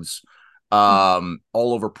lords, all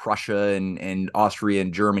over Prussia and Austria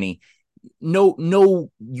and Germany. No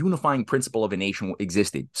unifying principle of a nation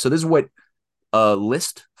existed. So this is what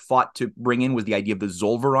List fought to bring in was the idea of the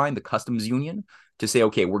Zollverein, the customs union, to say,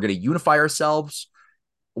 okay, we're going to unify ourselves.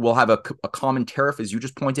 We'll have a common tariff, as you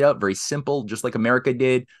just pointed out, very simple, just like America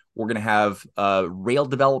did. We're going to have rail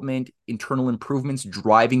development, internal improvements,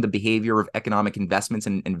 driving the behavior of economic investments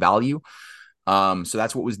and value. So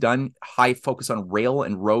that's what was done. High focus on rail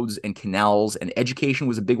and roads and canals, and education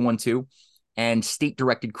was a big one too. And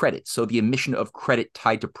state-directed credit. So the emission of credit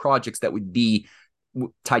tied to projects that would be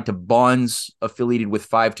tied to bonds affiliated with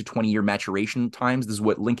 5 to 20-year maturation times. This is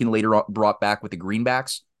what Lincoln later brought back with the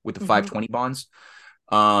greenbacks, with the Mm-hmm. 520 bonds.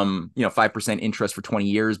 5% interest for 20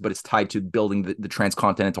 years, but it's tied to building the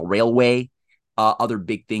transcontinental railway, other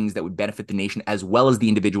big things that would benefit the nation as well as the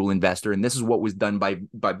individual investor. And this is what was done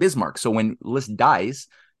by Bismarck. So when List dies,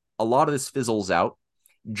 a lot of this fizzles out.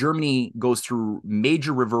 Germany goes through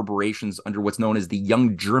major reverberations under what's known as the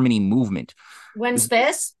Young Germany movement. When's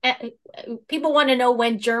this? People want to know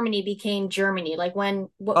when Germany became Germany. Like when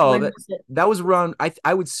Oh, when was it? that was around.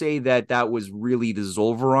 I would say that was really the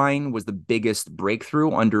Zollverein was the biggest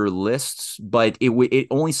breakthrough under Lists, but it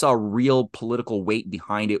only saw real political weight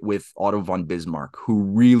behind it with Otto von Bismarck, who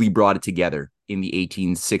really brought it together in the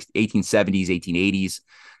 1870s, 1880s.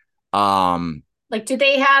 Like, do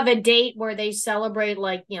they have a date where they celebrate,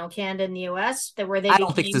 like, Canada and the US, that where they I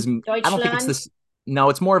don't think this. became I don't think it's Deutschland? this. No,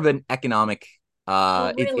 it's more of an economic.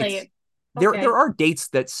 Oh, It's really? there Okay. are dates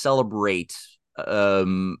that celebrate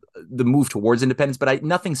the move towards independence, but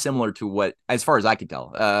nothing similar to what, as far as I can tell,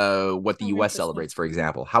 what the Oh, U.S. interesting. celebrates, for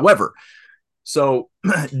example. However, so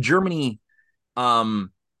Germany,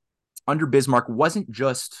 under Bismarck, wasn't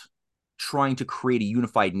just trying to create a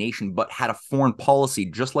unified nation, but had a foreign policy,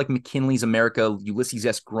 just like McKinley's America, Ulysses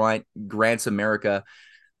S. Grant's America,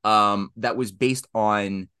 that was based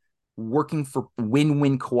on working for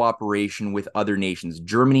win-win cooperation with other nations.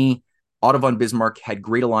 Germany Otto von Bismarck had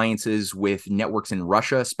great alliances with networks in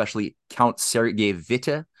Russia, especially Count Sergei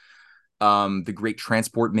Witte, the great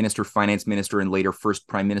transport minister, finance minister, and later first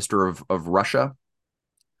prime minister of Russia,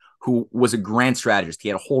 who was a grand strategist. He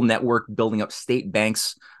had a whole network building up state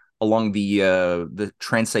banks along the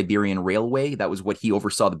Trans-Siberian Railway. That was what he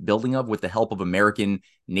oversaw the building of with the help of American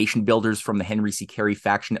nation builders from the Henry C. Carey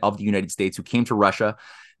faction of the United States who came to Russia.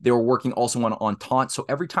 They were working also on Entente. So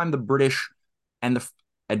every time the British and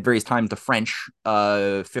at various times the French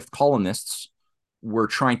fifth colonists were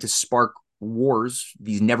trying to spark wars,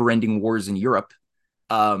 these never-ending wars in Europe,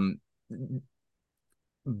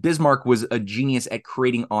 Bismarck was a genius at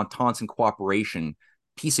creating ententes and cooperation,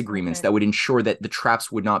 peace agreements that would ensure that the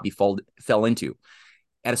traps would not be fell into.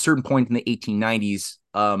 At a certain point in the 1890s,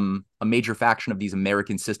 a major faction of these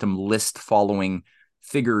American system list following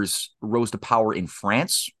figures rose to power in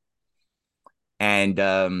France. And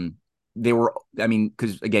they were, I mean,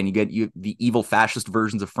 because again, you get the evil fascist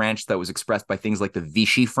versions of France that was expressed by things like the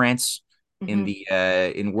Vichy France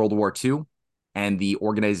in World War II, and the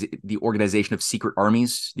organization of secret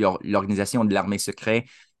armies, l'Organisation de l'Armée Secrète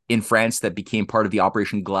in France, that became part of the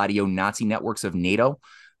Operation Gladio Nazi networks of NATO,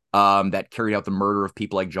 that carried out the murder of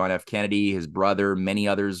people like John F. Kennedy, his brother, many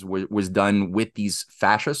others, was done with these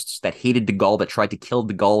fascists that hated de Gaulle, that tried to kill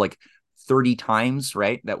de Gaulle like 30 times,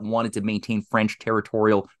 right? That wanted to maintain French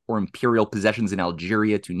territorial or imperial possessions in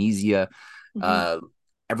Algeria, Tunisia,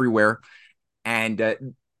 everywhere. And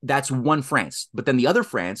that's one France. But then the other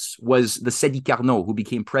France was the Sadi Carnot, who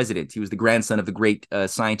became president. He was the grandson of the great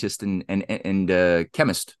scientist and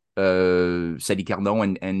chemist Sadi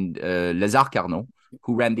Carnot and Lazare Carnot,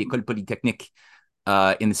 who ran the École Polytechnique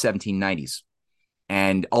in the 1790s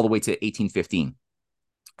and all the way to 1815.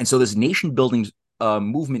 And so this nation building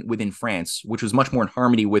movement within France, which was much more in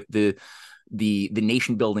harmony with the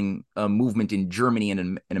nation building movement in Germany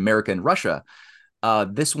and in America and Russia,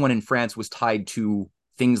 this one in France was tied to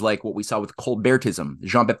things like what we saw with Colbertism,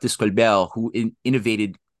 Jean-Baptiste Colbert, who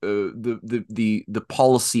innovated the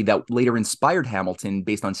policy that later inspired Hamilton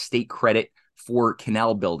based on state credit for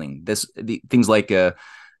canal building. Things like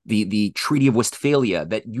the Treaty of Westphalia,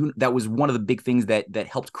 that was one of the big things that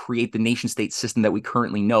helped create the nation state system that we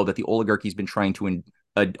currently know, that the oligarchy has been trying to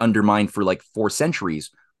undermine for like 4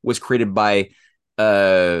 centuries, was created by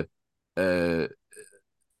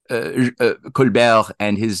Colbert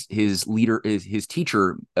and his leader, his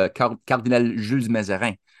teacher, Cardinal Jules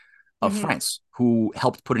Mazarin of France, who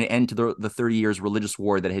helped put an end to the 30 years religious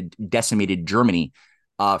war that had decimated Germany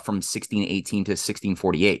from 1618 to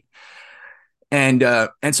 1648.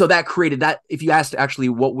 And so that created that. If you asked actually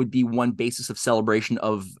what would be one basis of celebration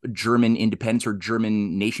of German independence or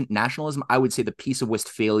German nationalism, I would say the Peace of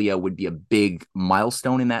Westphalia would be a big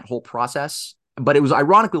milestone in that whole process. But it was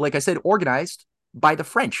ironically, like I said, organized by the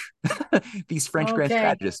French, these French grand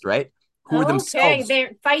strategists, right? Who were themselves.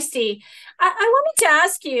 They're feisty. I wanted to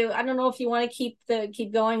ask you, I don't know if you want to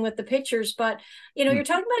keep going with the pictures, but you're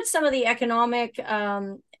talking about some of the economic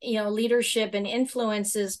leadership and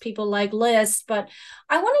influences people like Liszt, but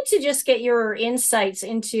I wanted to just get your insights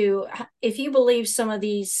into if you believe some of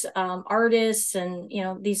these artists and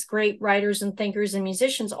these great writers and thinkers and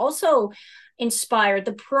musicians also inspired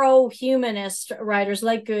the pro-humanist writers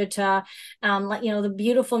like Goethe, the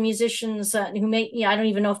beautiful musicians who made, I don't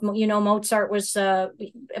even know if Mozart was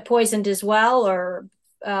poisoned as well, or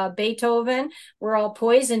Beethoven were all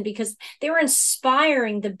poisoned because they were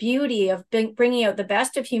inspiring the beauty of bringing out the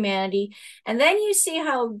best of humanity. And then you see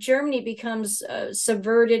how Germany becomes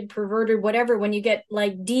subverted, perverted, whatever, when you get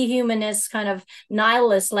like dehumanist kind of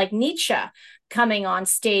nihilists like Nietzsche coming on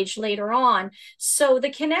stage later on. So the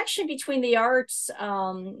connection between the arts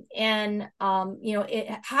and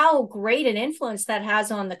how great an influence that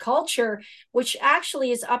has on the culture, which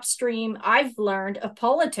actually is upstream, I've learned, of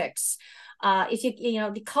politics. If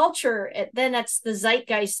the culture, then that's the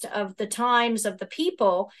zeitgeist of the times, of the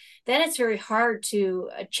people, then it's very hard to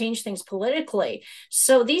change things politically.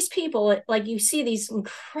 So these people, like, you see these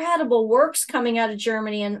incredible works coming out of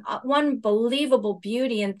Germany and unbelievable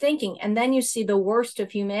beauty and thinking, and then you see the worst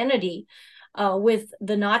of humanity with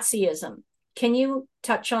the Nazism. Can you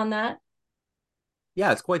touch on that?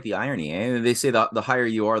 Yeah, it's quite the irony. And they say that the higher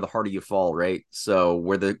you are, the harder you fall, right? So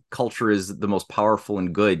where the culture is the most powerful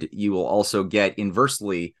and good, you will also get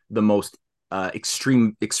inversely the most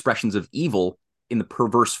extreme expressions of evil in the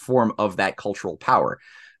perverse form of that cultural power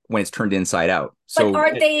when it's turned inside out. So, but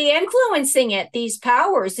are they influencing it, these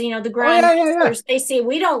powers? The Grand Masters, they say,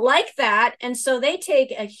 we don't like that. And so they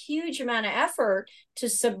take a huge amount of effort to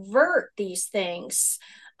subvert these things,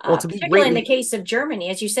 particularly in the case of Germany,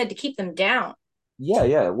 as you said, to keep them down. Yeah,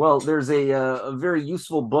 yeah. Well, there's a very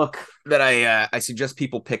useful book that I suggest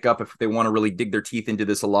people pick up if they want to really dig their teeth into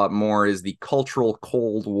this a lot more. Is The Cultural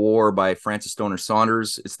Cold War by Francis Stoner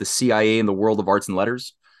Saunders. It's the CIA in the world of arts and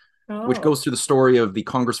letters, which Oh. goes through the story of the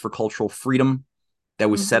Congress for Cultural Freedom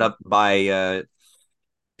that was set Mhm. up by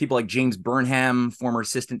people like James Burnham, former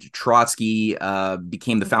assistant to Trotsky,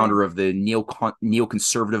 became the Okay. founder of the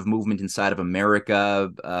neoconservative movement inside of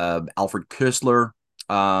America. Alfred Koestler,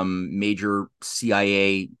 major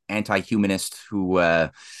CIA anti-humanist who was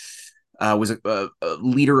a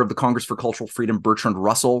leader of the Congress for Cultural Freedom. Bertrand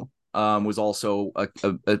Russell was also a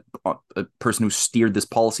person who steered this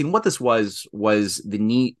policy. And what this was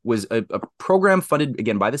a program funded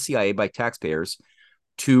again by the CIA, by taxpayers,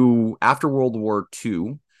 to after World War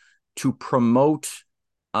II, to promote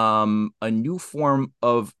a new form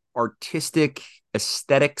of artistic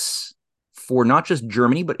aesthetics for not just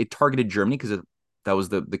Germany, but it targeted Germany because that was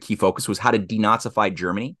the key focus, was how to denazify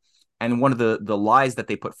Germany. And one of the lies that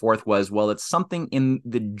they put forth was, well, it's something in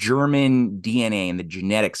the German DNA and the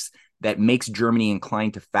genetics that makes Germany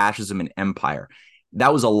inclined to fascism and empire.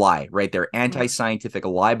 That was a lie, right? They're anti-scientific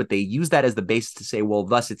lie, but they use that as the basis to say, well,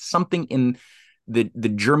 thus it's something in the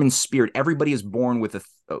German spirit. Everybody is born with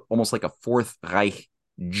almost like a Fourth Reich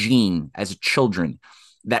gene as children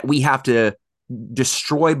that we have to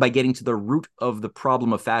destroy by getting to the root of the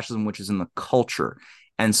problem of fascism, which is in the culture.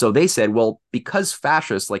 And so they said, well, because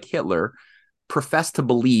fascists like Hitler profess to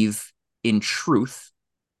believe in truth,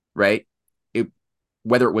 right? It,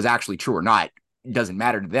 whether it was actually true or not, it doesn't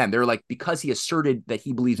matter to them. They're like, because he asserted that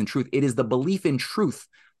he believes in truth, it is the belief in truth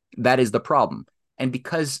that is the problem. And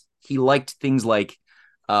because he liked things like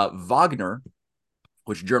Wagner,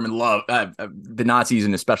 which German love, the Nazis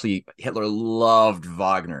and especially Hitler loved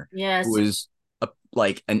Wagner, who Yes. was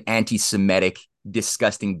like an anti-Semitic,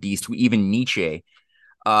 disgusting beast who even Nietzsche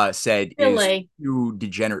said is Really? too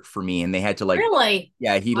degenerate for me, and they had to like, Really?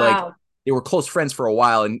 yeah, he like Wow. they were close friends for a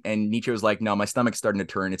while, and Nietzsche was like, no, my stomach's starting to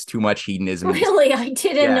turn. It's too much hedonism and Really? I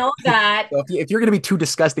didn't yeah. know that. So if you're gonna be too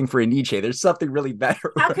disgusting for a Nietzsche, there's something really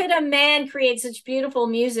better. How could a man create such beautiful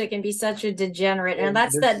music and be such a degenerate? And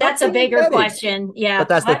There's that's a something bigger embedded. question. But Yeah.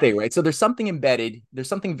 that's the What? thing, right? So there's something embedded. There's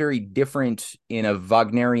something very different in a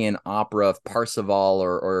Wagnerian opera of Parsifal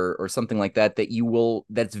or something like that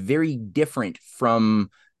that's very different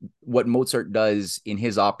from what Mozart does in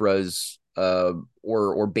his operas,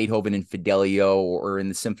 or Beethoven in Fidelio, or in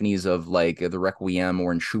the symphonies of like the Requiem,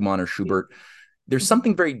 or in Schumann or Schubert. There's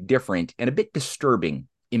something very different and a bit disturbing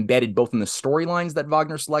embedded both in the storylines that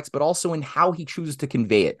Wagner selects, but also in how he chooses to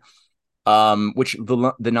convey it, which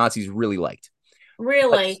the Nazis really liked. But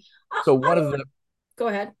Really? so I one of want, the go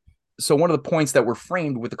ahead. so one of the points that were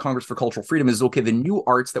framed with the Congress for Cultural Freedom is, okay, the new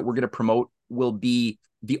arts that we're going to promote will be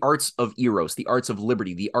the arts of eros, the arts of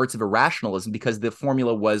liberty, the arts of irrationalism, because the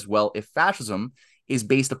formula was, well, if fascism is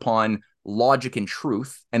based upon logic and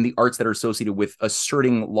truth, and the arts that are associated with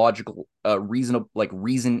asserting logical reason, like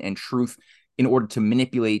reason and truth, in order to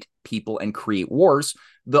manipulate people and create wars,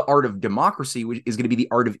 the art of democracy is going to be the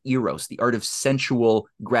art of eros, the art of sensual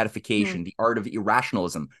gratification, Hmm. the art of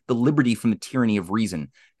irrationalism, the liberty from the tyranny of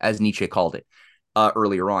reason, as Nietzsche called it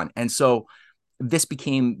earlier on. And so this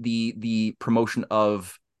became the promotion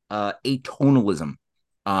of atonalism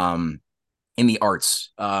in the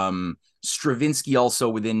arts. Stravinsky also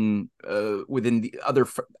within the other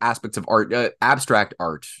aspects of art, abstract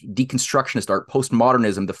art, deconstructionist art,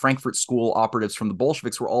 postmodernism, the Frankfurt School operatives from the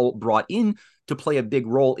Bolsheviks were all brought in to play a big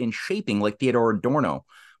role in shaping, like Theodor Adorno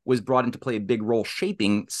was brought in to play a big role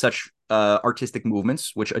shaping such artistic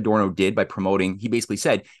movements, which Adorno did by promoting. He basically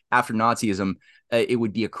said after Nazism, it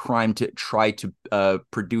would be a crime to try to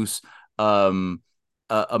produce a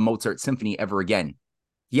Mozart symphony ever again.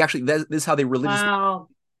 He actually, this is how they religiously, Wow.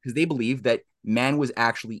 because they believed that man was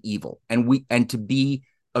actually evil, and to be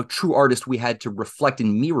a true artist, we had to reflect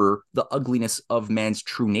and mirror the ugliness of man's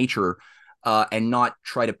true nature, and not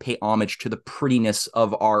try to pay homage to the prettiness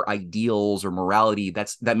of our ideals or morality.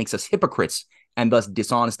 That makes us hypocrites and thus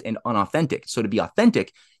dishonest and unauthentic. So to be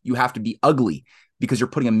authentic, you have to be ugly because you're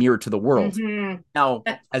putting a mirror to the world. Mm-hmm. Now,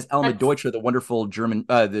 That, as Alma that's Deutscher, the wonderful German,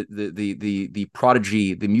 the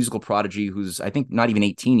prodigy, the musical prodigy, who's I think not even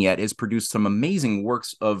 18 yet, has produced some amazing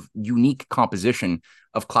works of unique composition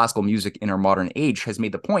of classical music in our modern age, has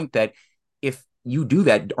made the point that if you do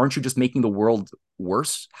that, aren't you just making the world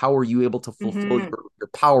worse? How are you able to fulfill mm-hmm. your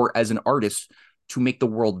power as an artist to make the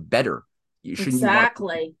world better? Shouldn't you want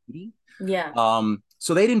Exactly. to? Yeah.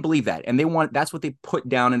 So they didn't believe that, and that's what they put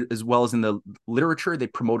down, as well as in the literature. They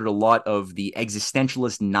promoted a lot of the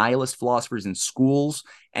existentialist, nihilist philosophers in schools,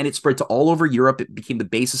 and it spread to all over Europe. It became the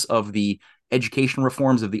basis of the education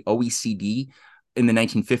reforms of the OECD. in the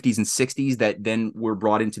 1950s and 60s that then were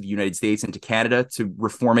brought into the United States and to Canada to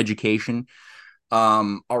reform education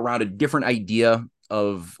around a different idea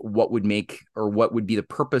of what would make or what would be the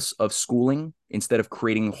purpose of schooling. Instead of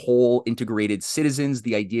creating whole integrated citizens,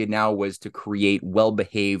 the idea now was to create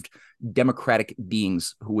well-behaved democratic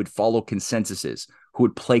beings who would follow consensuses, who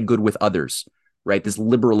would play good with others, right? This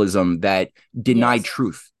liberalism that denied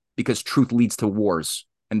truth because truth leads to wars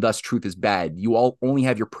and thus truth is bad. You all only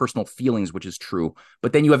have your personal feelings, which is true,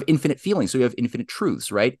 but then you have infinite feelings. So you have infinite truths,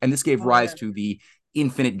 right? And this gave rise to the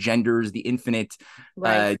infinite genders, the infinite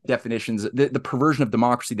definitions, the perversion of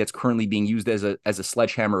democracy that's currently being used as a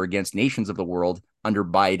sledgehammer against nations of the world under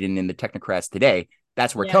Biden and the technocrats today.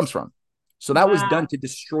 That's where it comes from. So that was done to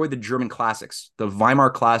destroy the German classics, the Weimar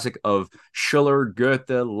classic of Schiller, Goethe,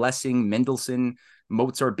 Lessing, Mendelssohn,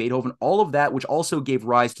 Mozart, Beethoven, all of that, which also gave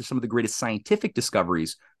rise to some of the greatest scientific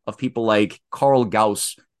discoveries of people like Carl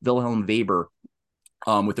Gauss, Wilhelm Weber,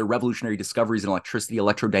 with their revolutionary discoveries in electricity,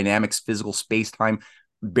 electrodynamics, physical space-time,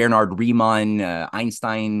 Bernard Riemann,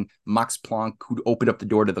 Einstein, Max Planck, who opened up the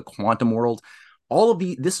door to the quantum world. All of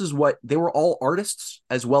this is what they were all artists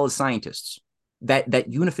as well as scientists.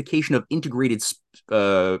 That unification of integrated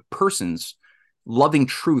persons, loving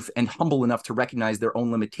truth and humble enough to recognize their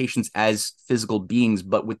own limitations as physical beings,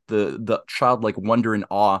 but with the childlike wonder and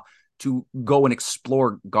awe to go and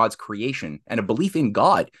explore God's creation and a belief in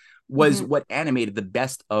God was what animated the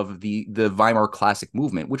best of the Weimar classic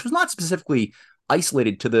movement, which was not specifically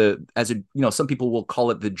isolated to some people will call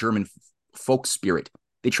it the German folk spirit.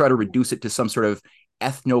 They try to reduce it to some sort of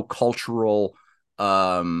ethno-cultural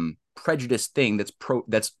prejudice thing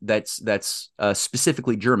that's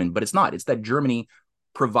specifically German, but it's not. It's that Germany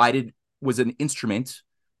was an instrument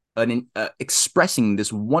expressing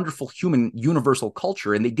this wonderful human universal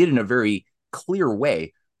culture, and they did it in a very clear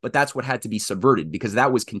way. But that's what had to be subverted because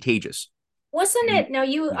that was contagious. Wasn't it? Now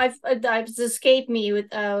I've escaped me with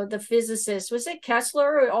the physicist. Was it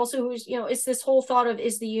Kessler? Or also, who's it's this whole thought of,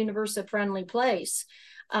 is the universe a friendly place?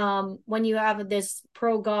 When you have this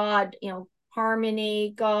pro God,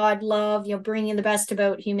 harmony, God, love, bringing the best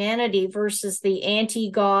about humanity versus the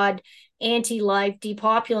anti-God, anti-life,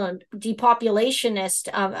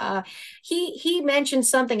 depopulationist. He mentioned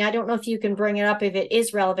something. I don't know if you can bring it up if it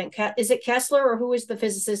is relevant. Is it Kessler, or who is the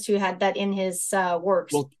physicist who had that in his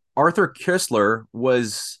works? Well, Arthur Kessler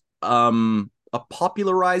was a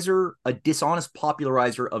dishonest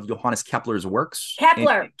popularizer of Johannes Kepler's works.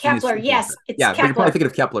 Kepler, yes. It's Kepler. But you're probably thinking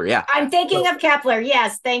of Kepler, yeah. I'm thinking of Kepler,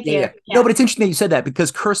 yes, thank you. Yeah. No, but it's interesting that you said that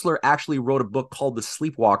because Kessler actually wrote a book called The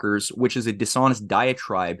Sleepwalkers, which is a dishonest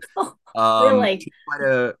diatribe really? to try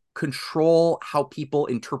to control how people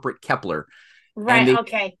interpret Kepler. Right,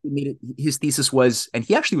 okay. His thesis was, and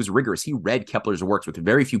he actually was rigorous, he read Kepler's works, which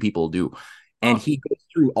very few people do. And he goes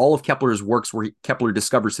through all of Kepler's works where Kepler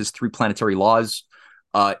discovers his three planetary laws,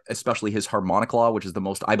 especially his harmonic law, which is the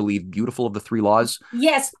most, I believe, beautiful of the three laws.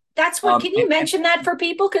 Yes, that's what. Can you mention that for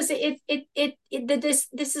people? Because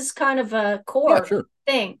this is kind of a core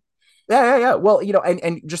thing. Yeah. Well,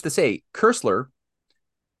 and just to say, Kessler,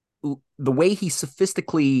 the way he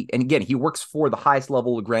sophistically, and again, he works for the highest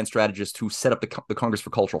level of grand strategist who set up the Congress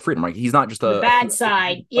for Cultural Freedom, right? He's not just the bad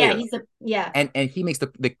side. Yeah, And he makes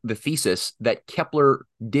the thesis that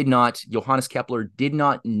Johannes Kepler did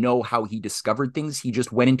not know how he discovered things. He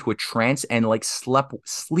just went into a trance and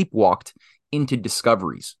sleepwalked into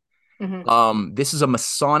discoveries. This is a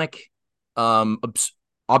Masonic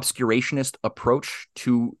obscurationist approach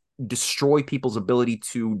to destroy people's ability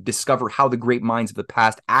to discover how the great minds of the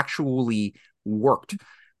past actually worked,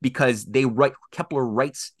 because Kepler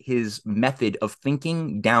writes his method of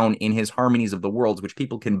thinking down in his Harmonies of the Worlds, which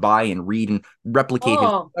people can buy and read and replicate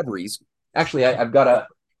his discoveries. Actually,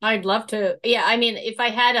 I'd love to. Yeah, I mean, if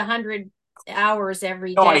I had 100 hours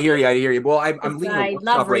every day. Oh, I hear you. Well, I'm leading a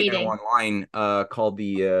workshop right now online called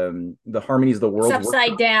the Harmonies of the Worlds. It's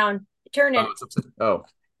upside down. Turn it.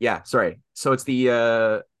 Yeah, sorry. So it's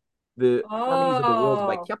the Harmonies of the World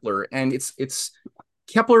by Kepler, and it's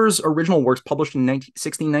Kepler's original works published in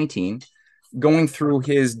 1619, going through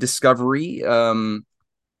his discovery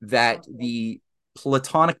that the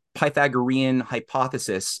Platonic Pythagorean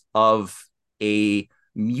hypothesis of a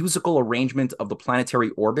musical arrangement of the planetary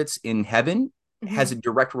orbits in heaven has a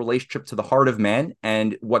direct relationship to the heart of man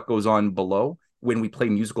and what goes on below when we play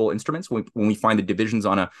musical instruments, when we find the divisions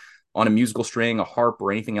on a musical string, a harp,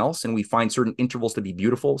 or anything else, and we find certain intervals to be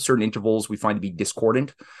beautiful, certain intervals we find to be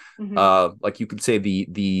discordant. Like you could say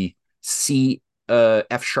the C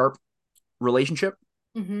F sharp relationship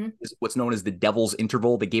is what's known as the devil's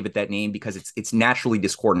interval. They gave it that name because it's naturally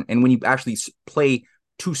discordant. And when you actually play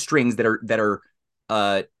two strings that are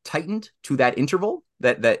tightened to that interval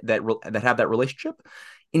that have that relationship,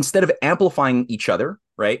 instead of amplifying each other,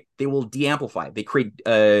 right, they will de-amplify. They create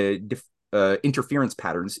interference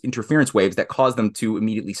patterns, interference waves that cause them to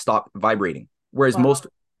immediately stop vibrating. Whereas Wow. most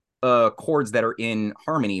chords that are in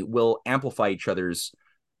harmony will amplify each other's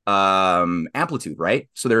amplitude, right?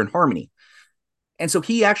 So they're in harmony. And so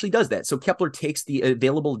he actually does that. So Kepler takes the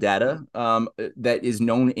available data that is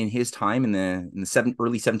known in his time in the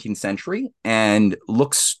early 17th century and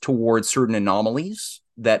looks towards certain anomalies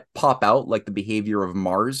that pop out, like the behavior of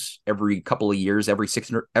Mars every couple of years, every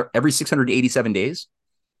 687 days.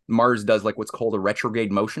 Mars does like what's called a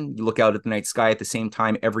retrograde motion. You look out at the night sky at the same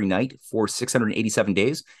time every night for 687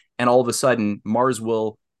 days, and all of a sudden Mars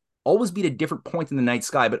will always be at a different point in the night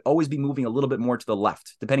sky, but always be moving a little bit more to the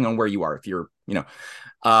left, depending on where you are. If you're,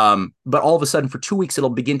 but all of a sudden for 2 weeks,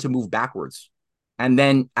 it'll begin to move backwards. And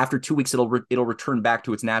then after 2 weeks, it'll return back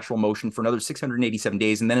to its natural motion for another 687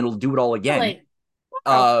 days. And then it'll do it all again Really?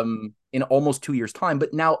 Wow. in almost 2 years time,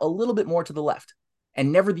 but now a little bit more to the left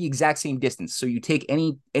and never the exact same distance. So you take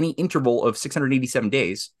any interval of 687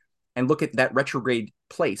 days and look at that retrograde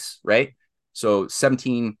place, right? So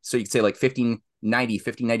 17, so you could say like 1590,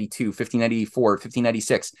 1592, 1594,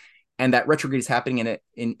 1596, and that retrograde is happening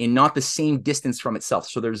in not the same distance from itself.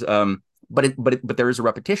 So there's but there is a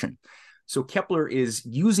repetition. So Kepler is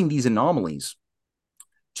using these anomalies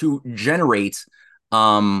to generate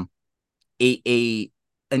an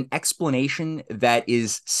explanation that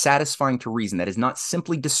is satisfying to reason, that is not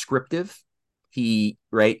simply descriptive. He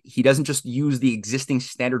doesn't just use the existing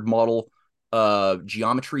standard model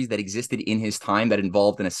geometries that existed in his time that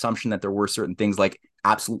involved an assumption that there were certain things like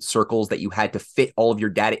absolute circles, that you had to fit all of your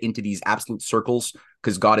data into these absolute circles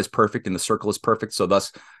because God is perfect and the circle is perfect, so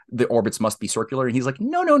thus the orbits must be circular. And he's like,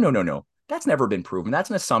 no, that's never been proven. That's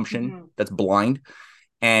an assumption. Mm-hmm. That's blind.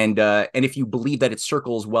 And if you believe that it's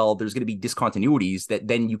circles, well, there's going to be discontinuities that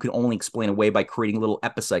then you can only explain away by creating little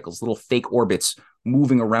epicycles, little fake orbits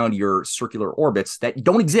moving around your circular orbits that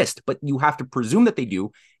don't exist, but you have to presume that they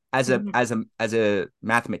do as a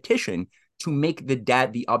mathematician to make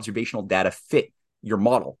the observational data fit your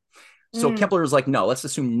model. So Kepler is like, no, let's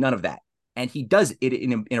assume none of that. And he does it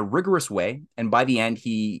in a rigorous way. And by the end,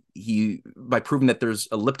 he by proving that there's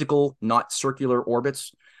elliptical, not circular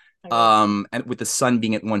orbits, and with the sun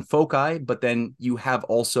being at one foci, but then you have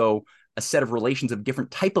also a set of relations of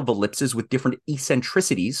different type of ellipses with different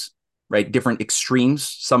eccentricities, right? Different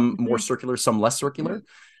extremes, some more circular, some less circular,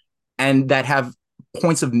 and that have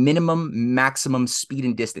points of minimum, maximum speed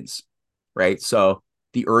and distance, right? So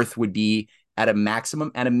the Earth would be at a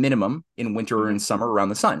maximum and a minimum in winter and summer around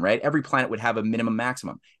the sun, right? Every planet would have a minimum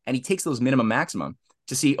maximum. And he takes those minimum maximum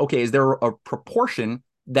to see, okay, is there a proportion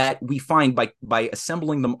that we find by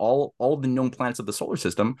assembling them all of the known planets of the solar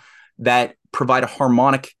system that provide a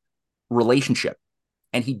harmonic relationship?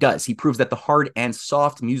 And he does. He proves that the hard and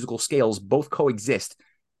soft musical scales both coexist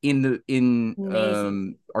in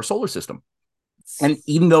our solar system. And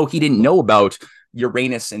even though he didn't know about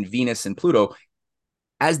Uranus and Venus and Pluto,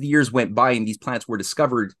 as the years went by and these planets were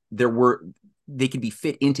discovered, they could be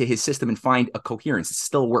fit into his system and find a coherence. It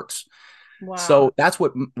still works. Wow. So that's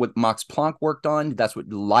what Max Planck worked on. That's what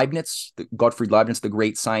Gottfried Leibniz, the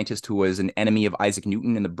great scientist who was an enemy of Isaac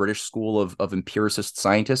Newton in the British school of empiricist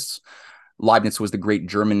scientists. Leibniz was the great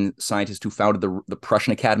German scientist who founded the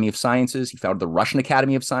Prussian Academy of Sciences. He founded the Russian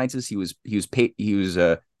Academy of Sciences. He was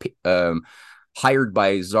hired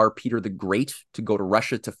by Tsar Peter the Great to go to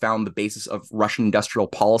Russia to found the basis of Russian industrial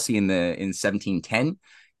policy in 1710.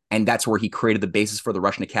 And that's where he created the basis for the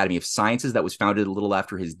Russian Academy of Sciences that was founded a little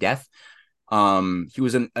after his death. He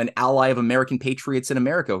was an ally of American patriots in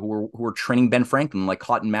America who were training Ben Franklin, like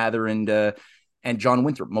Cotton Mather and John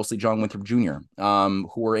Winthrop, mostly John Winthrop Jr., who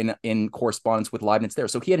were in correspondence with Leibniz there.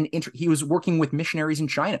 So he was working with missionaries in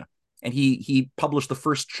China, and he published the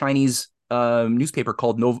first Chinese newspaper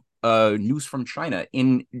called News from China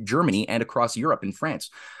in Germany and across Europe in France,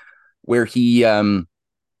 where he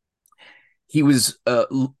was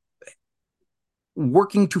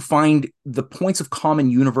working to find the points of common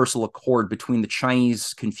universal accord between the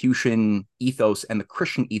Chinese Confucian ethos and the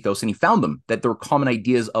Christian ethos, and he found them, that there were common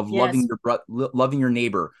ideas of loving your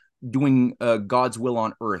neighbor, doing God's will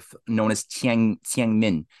on earth, known as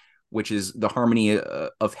Tianmin, which is the harmony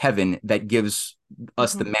of heaven that gives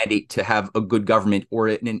us the mandate to have a good government or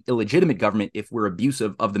an illegitimate government if we're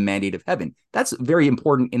abusive of the mandate of heaven. That's very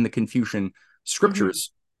important in the Confucian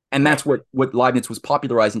scriptures, and that's what Leibniz was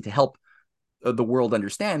popularizing to help the world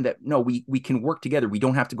understand that, no, we can work together. We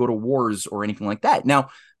don't have to go to wars or anything like that. Now,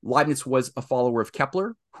 Leibniz was a follower of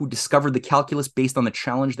Kepler, who discovered the calculus based on the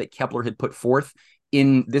challenge that Kepler had put forth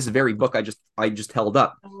in this very book I just held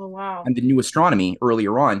up, Oh, wow. and the New Astronomy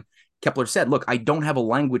earlier on, Kepler said, look, I don't have a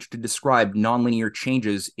language to describe nonlinear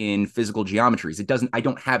changes in physical geometries. I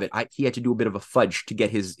don't have it. He had to do a bit of a fudge to get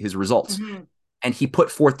his results. Mm-hmm. And he put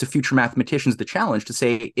forth to future mathematicians the challenge to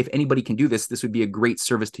say, if anybody can do this, this would be a great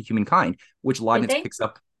service to humankind, which Did Leibniz they? picks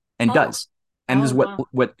up and Oh, does. And this oh, is wow.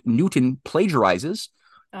 what Newton plagiarizes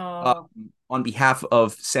uh, Oh, on behalf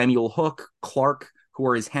of Samuel Hooke, Clarke, who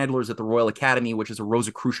are his handlers at the Royal Academy, which is a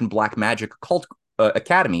Rosicrucian black magic occult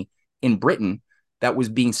academy in Britain that was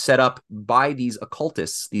being set up by these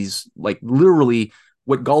occultists, these like literally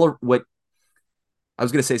what I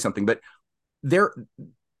was going to say something, but they're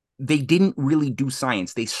they didn't really do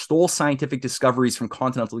science. They stole scientific discoveries from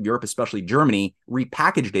continental Europe, especially Germany,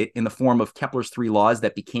 repackaged it in the form of Kepler's three laws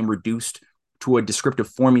that became reduced to a descriptive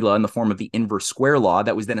formula in the form of the inverse square law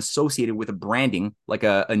that was then associated with a branding, like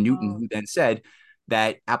a Newton oh. who then said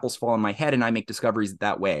that apples fall on my head and I make discoveries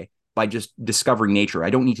that way by just discovering nature.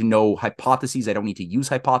 I don't need to know hypotheses. I don't need to use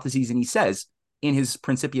hypotheses. And he says in his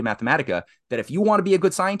Principia Mathematica that if you want to be a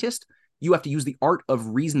good scientist, you have to use the art of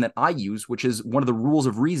reason that I use, which is one of the rules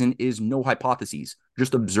of reason is no hypotheses.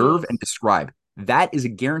 Just observe and Yes, describe. That is a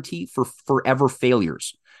guarantee for forever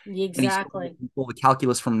failures. And he exactly. stole the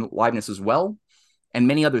calculus from Leibniz as well, and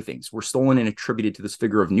many other things were stolen and attributed to this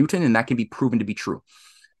figure of Newton, and that can be proven to be true.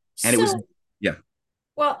 And it was, So, yeah.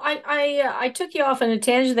 well, I took you off on a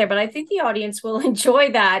tangent there, but I think the audience will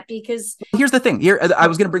enjoy that because, Here's the thing. Here, I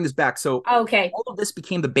was going to bring this back. So okay. all of this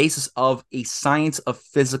became the basis of a science of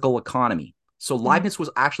physical economy. So Mhm. Leibniz was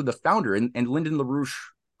actually the founder, and Lyndon LaRouche,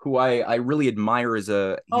 who I really admire, as he's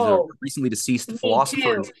a Oh, recently deceased me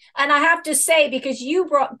philosopher. too. And I have to say, because you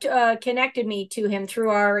brought connected me to him through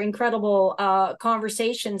our incredible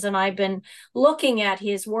conversations, and I've been looking at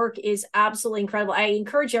his work is absolutely incredible. I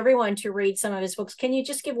encourage everyone to read some of his books. Can you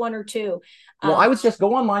just give one or two? Well, I Um, would just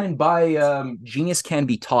go online and buy Genius Can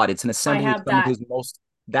Be Taught. It's an I assembly of have some of that. his most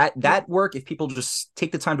that work. If people just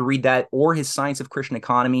take the time to read that, or his Science of Christian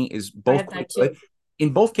Economy, is I both have quite that good. too.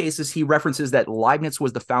 In both cases, he references that Leibniz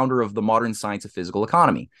was the founder of the modern science of physical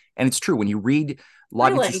economy, and it's true. When you read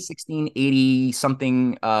Leibniz's Really? 1680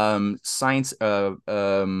 something science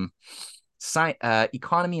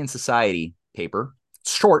economy and society paper,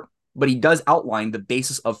 it's short, but he does outline the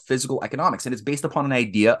basis of physical economics, and it's based upon an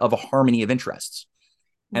idea of a harmony of interests.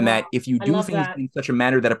 And Wow. that if you I do love things that. in such a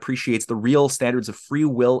manner that appreciates the real standards of free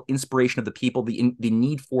will, inspiration of the people, the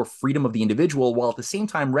need for freedom of the individual, while at the same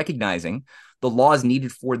time recognizing the laws needed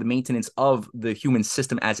for the maintenance of the human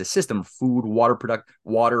system as a system, food, water,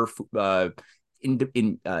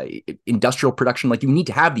 industrial production, like you need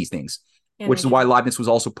to have these things, which is why Energy. Leibniz was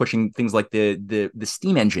also pushing things like the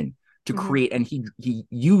steam engine to Hmm. create, and he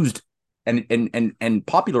used and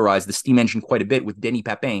popularized the steam engine quite a bit with Denis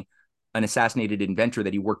Papin, an assassinated inventor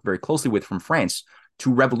that he worked very closely with from France,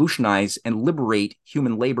 to revolutionize and liberate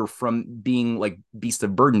human labor from being like beasts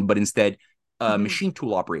of burden, but instead Hmm. machine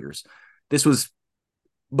tool operators. This was,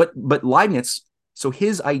 but Leibniz, so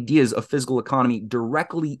his ideas of physical economy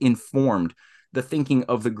directly informed the thinking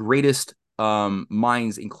of the greatest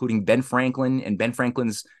minds, including Ben Franklin and Ben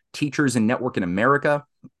Franklin's teachers and network in America.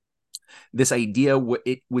 This idea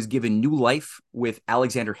it was given new life with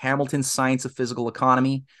Alexander Hamilton's Science of Physical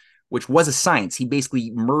Economy, which was a science. He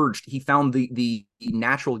basically merged. He found the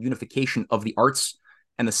natural unification of the arts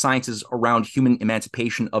and the sciences around human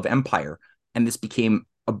emancipation of empire, and this became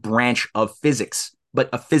a branch of physics, but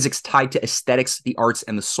a physics tied to aesthetics, the arts,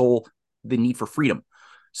 and the soul, the need for freedom.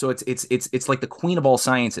 So it's like the queen of all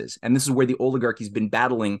sciences, and this is where the oligarchy's been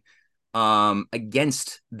battling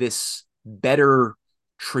against this better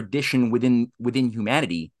tradition within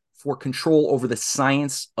humanity for control over the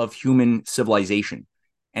science of human civilization.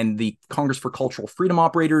 And the Congress for Cultural Freedom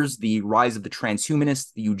operators, the rise of the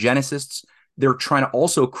transhumanists, the eugenicists, they're trying to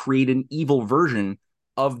also create an evil version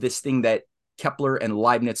of this thing that Kepler and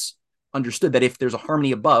Leibniz understood, that if there's a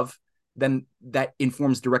harmony above, then that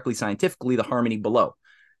informs directly scientifically the harmony below.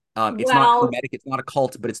 It's not Well, hermetic, it's not a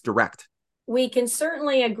cult, but it's direct. we can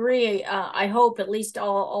certainly agree. I hope at least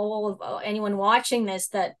all of anyone watching this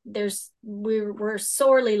that we're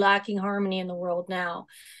sorely lacking harmony in the world now.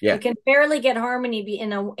 You Yeah. can barely get harmony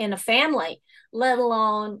in a family, let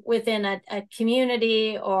alone within a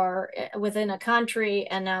community or within a country.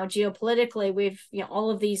 And now geopolitically, we've all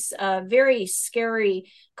of these very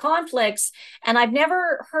scary conflicts. And I've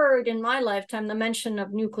never heard in my lifetime the mention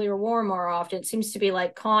of nuclear war more often. It seems to be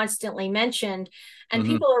like constantly mentioned, and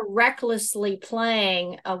Mm-hmm. people are recklessly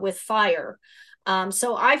playing with fire.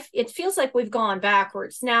 So it feels like we've gone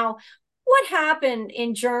backwards now. what happened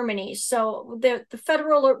in Germany? So the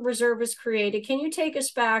Federal Reserve was created. Can you take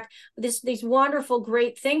us back? These wonderful,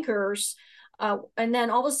 great thinkers, and then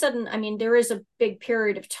all of a sudden, I mean, there is a big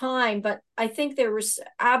period of time, but I think there was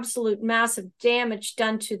absolute massive damage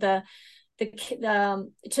done to the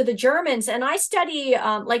Germans. And I study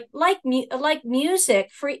like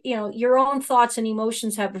music. Free, your own thoughts and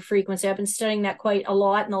emotions have a frequency. I've been studying that quite a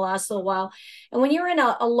lot in the last little while. And when you're in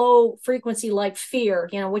a low frequency like fear,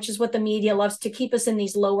 which is what the media loves to keep us in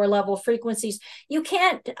these lower level frequencies, you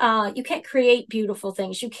can't create beautiful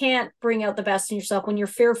things. You can't bring out the best in yourself. When you're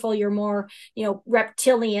fearful, you're more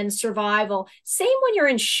reptilian survival. Same when you're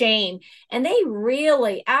in shame. And they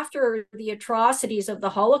really, after the atrocities of the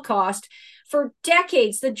Holocaust, for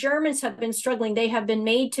decades, the Germans have been struggling. They have been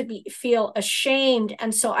made to feel ashamed.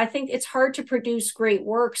 And so I think it's hard to produce great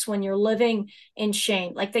works when you're living in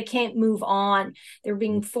shame. Like they can't move on. They're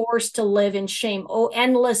being forced to live in shame. Oh,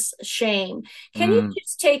 endless shame. Can you Mm.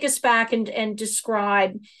 just take us back and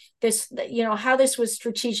describe this, how this was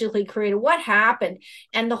strategically created, what happened,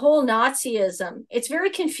 and the whole Nazism? It's very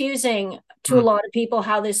confusing to a Mm. lot of people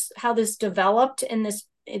how this developed in this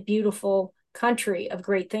beautiful country of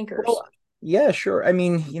great thinkers. Well, yeah, sure. I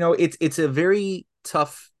mean, it's a very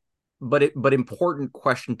tough but important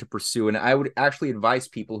question to pursue. And I would actually advise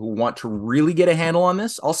people who want to really get a handle on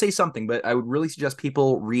this. I'll say something, but I would really suggest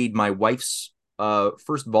people read my wife's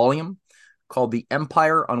first volume called The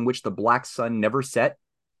Empire on Which the Black Sun Never Set.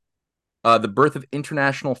 The Birth of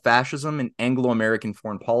International Fascism and Anglo-American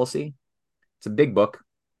Foreign Policy. It's a big book.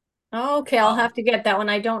 Okay, I'll have to get that one.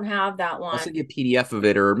 I don't have that I'll one. send you a PDF of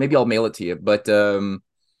it, or maybe I'll mail it to you. But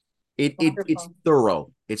it's Wonderful.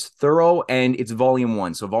 thorough. It's thorough, and it's volume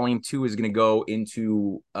one. So volume two is going to go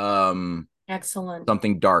into Excellent.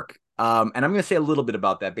 something dark. And I'm going to say a little bit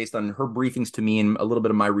about that based on her briefings to me and a little bit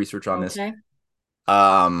of my research on this. Okay.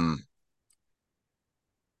 Um,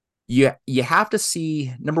 you have to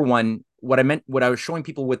see, number one, what I was showing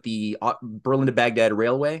people with the Berlin to Baghdad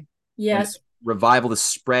railway and Yes. this revival, the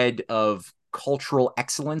spread of cultural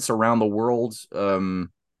excellence around the world.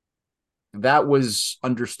 That was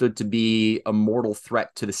understood to be a mortal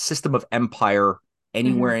threat to the system of empire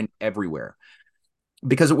anywhere Hmm. and everywhere,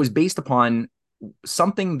 because it was based upon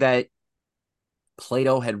something that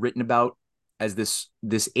Plato had written about as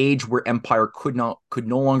this age where empire could no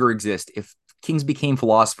longer exist if kings became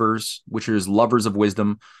philosophers, which is lovers of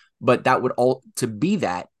wisdom. But that would all to be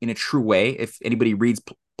that in a true way. If anybody reads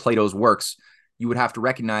Plato's works, you would have to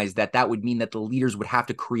recognize that that would mean that the leaders would have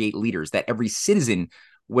to create leaders, that every citizen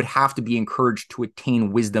would have to be encouraged to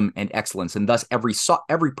attain wisdom and excellence, and thus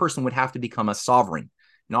every person would have to become a sovereign,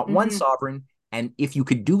 not one Hmm. sovereign. And if you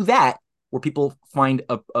could do that, where people find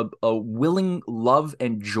a willing love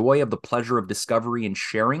and joy of the pleasure of discovery and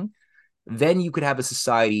sharing, then you could have a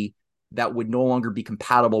society that would no longer be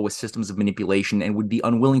compatible with systems of manipulation and would be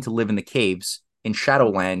unwilling to live in the caves in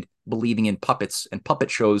Shadowland, believing in puppets and puppet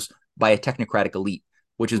shows by a technocratic elite,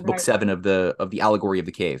 which is book Right. 7 of the Allegory of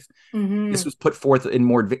the Cave. This Hmm. was put forth in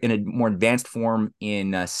a more advanced form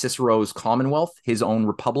in Cicero's Commonwealth, his own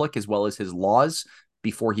republic, as well as his laws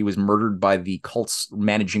before he was murdered by the cults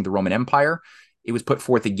managing the Roman Empire. It was put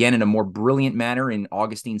forth again in a more brilliant manner in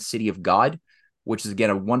Augustine's City of God, which is again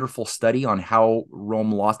a wonderful study on how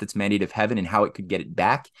Rome lost its mandate of heaven and how it could get it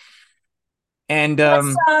back. And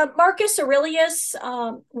Was Marcus Aurelius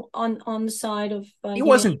on the side of he humanity?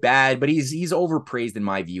 wasn't bad, but he's overpraised in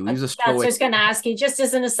my view. He was a That's what I stoic. was going to ask you, just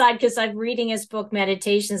as an aside, because I'm reading his book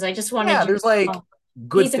Meditations. I just wanted Yeah, you there's to like know.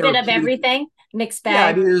 good He's a bit of therapeutic. everything, mixed Yeah,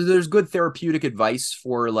 I bag. mean, there's good therapeutic advice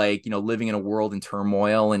for like living in a world in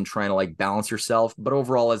turmoil and trying to like balance yourself. But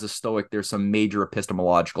overall, as a Stoic, there's some major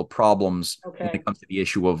epistemological problems when Okay. it comes to the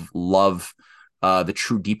issue of love, the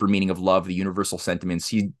true deeper meaning of love, the universal sentiments.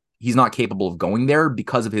 He's not capable of going there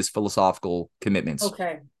because of his philosophical commitments.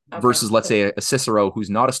 Okay. Okay. Versus, let's say, a Cicero who's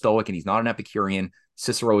not a Stoic and he's not an Epicurean.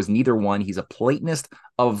 Cicero is neither one. He's a Platonist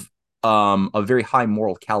of a very high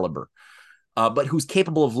moral caliber, but who's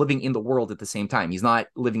capable of living in the world at the same time. He's not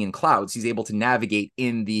living in clouds. He's able to navigate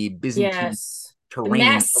in the Byzantine Yes. The terrain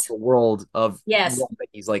of mess. the world of Yes. Rome that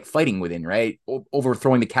he's like fighting within, right?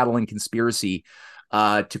 Overthrowing the Catalan conspiracy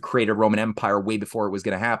to create a Roman Empire way before it was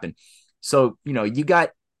going to happen. So, you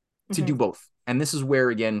got to do Hmm. both. And this is where,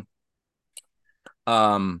 again,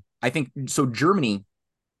 I think so. Germany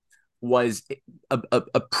was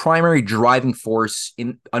a primary driving force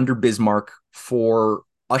in under Bismarck for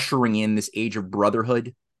ushering in this age of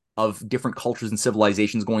brotherhood of different cultures and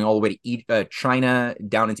civilizations, going all the way to China,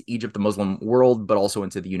 down into Egypt, the Muslim world, but also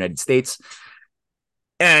into the United States.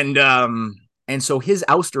 And so his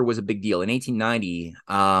ouster was a big deal. In 1890,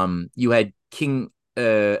 you had King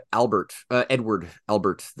Edward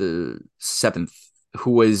Albert the Seventh,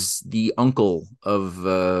 who was the uncle of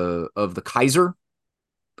the Kaiser.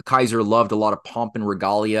 The Kaiser loved a lot of pomp and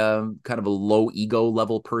regalia, kind of a low ego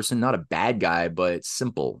level person, not a bad guy, but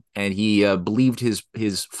simple. And he believed his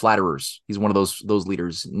flatterers. He's one of those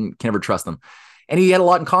leaders. Can never trust them. And he had a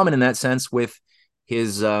lot in common in that sense with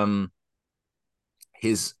his other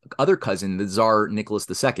cousin, the Tsar Nicholas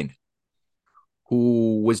II,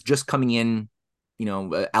 who was just coming in. You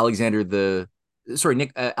know, Alexander the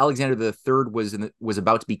Third was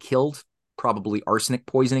about to be killed, probably arsenic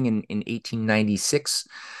poisoning in 1896.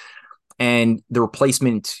 And the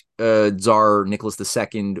replacement Tsar Nicholas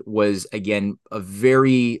II was, again, a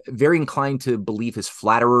very, very inclined to believe his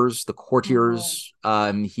flatterers, the courtiers.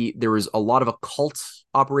 There was a lot of occult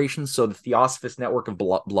operations. So the Theosophist network of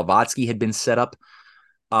Blavatsky had been set up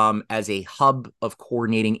as a hub of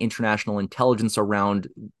coordinating international intelligence around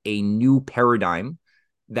a new paradigm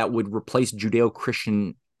that would replace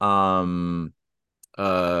Judeo-Christian, the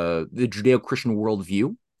Judeo-Christian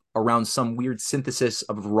worldview around some weird synthesis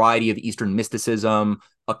of a variety of Eastern mysticism,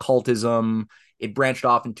 occultism. It branched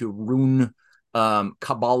off into rune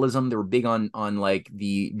Kabbalism. They were big on like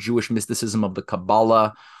the Jewish mysticism of the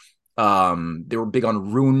Kabbalah. They were big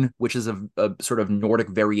on rune, which is a sort of Nordic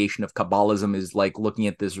variation of Kabbalism, is like looking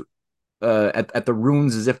at this at the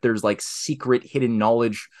runes as if there's like secret hidden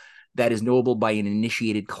knowledge that is knowable by an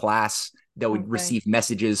initiated class that would receive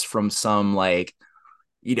messages from some like,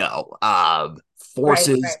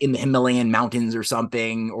 forces in the Himalayan mountains or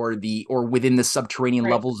something, or within the subterranean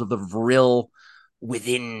levels of the Vril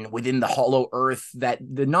within the hollow earth that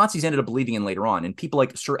the Nazis ended up believing in later on. And people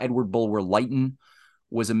like Sir Edward Bulwer-Lytton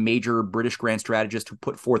was a major British grand strategist who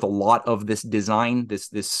put forth a lot of this design,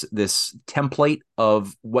 this template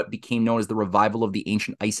of what became known as the revival of the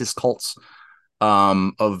ancient Isis cults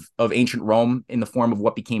of ancient Rome in the form of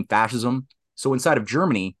what became fascism. So inside of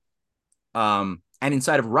Germany and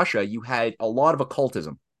inside of Russia, you had a lot of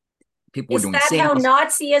occultism. People were doing seance. Is that how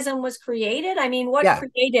Nazism was created? I mean, what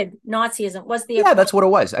created Nazism? Was the occult? That's what it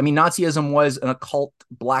was. I mean, Nazism was an occult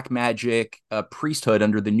black magic priesthood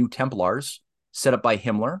under the New Templars, set up by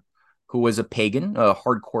Himmler, who was a pagan, a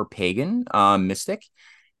hardcore pagan mystic.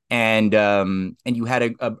 And you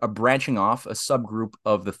had a branching off, a subgroup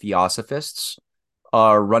of the Theosophists,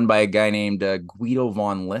 run by a guy named Guido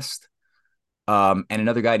von List, and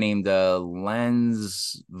another guy named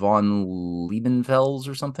Lenz von Liebenfels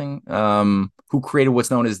or something, who created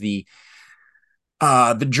what's known as the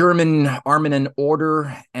German Armanen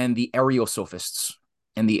Order and the Ariosophists.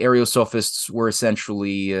 And the Ariosophists were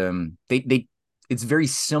essentially it's very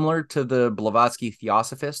similar to the Blavatsky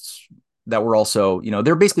Theosophists that were also,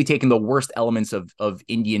 they're basically taking the worst elements of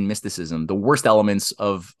Indian mysticism, the worst elements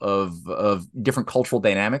of different cultural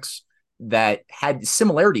dynamics that had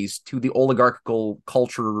similarities to the oligarchical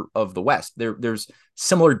culture of the West. There's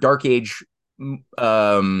similar Dark Age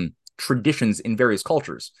traditions in various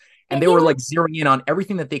cultures. And they were like zeroing in on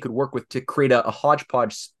everything that they could work with to create a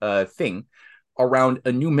hodgepodge thing around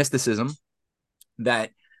a new mysticism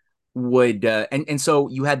that would and so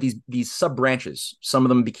you had these sub branches. Some of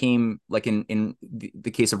them became, like in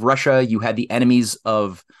the case of Russia, you had the enemies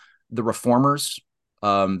of the reformers,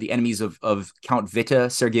 the enemies of Count Witte,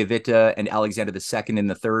 Sergei Witte, and Alexander II and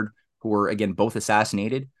the Third, who were again both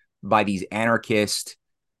assassinated by these anarchist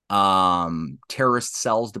terrorist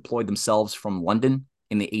cells deployed themselves from London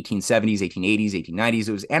in the 1870s, 1880s, 1890s.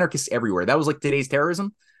 It was anarchists everywhere. That was like today's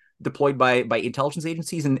terrorism deployed by intelligence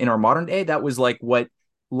agencies in our modern day. That was like what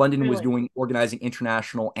London was doing, organizing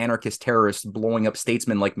international anarchist terrorists, blowing up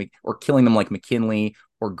statesmen or killing them like McKinley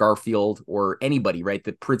or Garfield or anybody, right?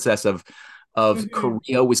 The princess of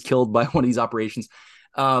Korea was killed by one of these operations.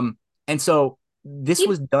 And so this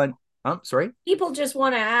was done. Sorry? People just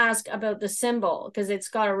want to ask about the symbol because it's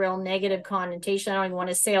got a real negative connotation. I don't even want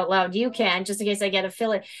to say out loud. You can, just in case I get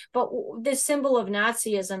affiliate. But this symbol of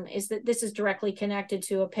Nazism is that this is directly connected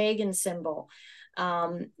to a pagan symbol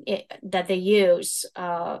that they use.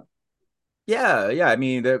 Yeah. I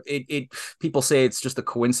mean, people say it's just a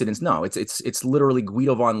coincidence. No, it's literally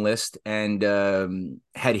Guido von List, and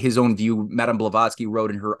had his own view. Madame Blavatsky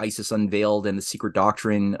wrote in her Isis Unveiled and the Secret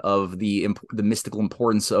Doctrine of the mystical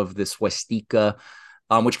importance of the swastika,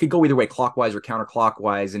 which could go either way, clockwise or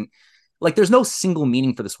counterclockwise. And like, there's no single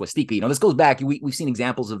meaning for the swastika. This goes back. We've seen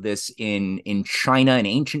examples of this in China, in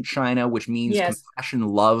ancient China, which means compassion,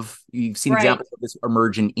 love. You've seen examples of this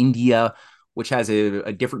emerge in India, which has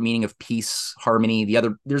a different meaning of peace, harmony.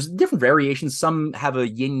 There's different variations. Some have a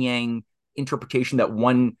yin yang interpretation that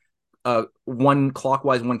one one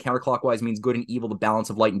clockwise, one counterclockwise means good and evil, the balance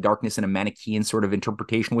of light and darkness, and a Manichaean sort of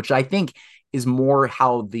interpretation, which I think is more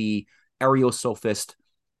how the Ariosophist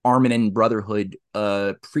Armenian Brotherhood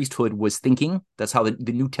priesthood was thinking. That's how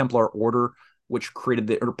the New Templar Order, which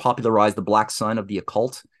created or popularized the Black Sun of the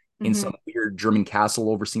occult in Mm-hmm. some weird German castle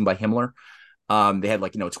overseen by Himmler. They had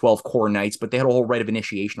 12 core knights, but they had a whole rite of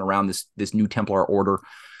initiation around this New Templar Order.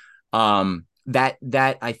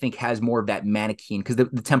 That I think has more of that Manichaean, because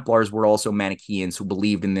the Templars were also Manichaeans who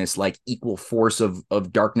believed in this like equal force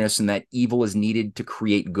of darkness, and that evil is needed to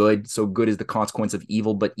create good. So good is the consequence of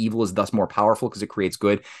evil, but evil is thus more powerful because it creates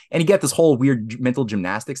good. And you get this whole weird mental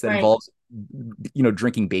gymnastics that Right. involves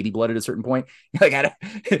drinking baby blood at a certain point. Like I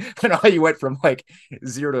don't know how you went from like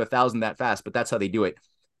 0 to 1,000 that fast, but that's how they do it.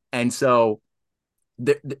 And so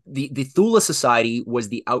the Thule Society was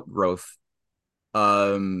the outgrowth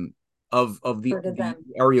um, of Heard of the them.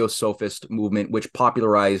 Ariosophist movement, which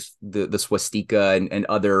popularized the swastika and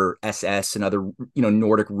other SS and other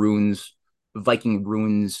Nordic runes, Viking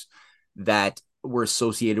runes that were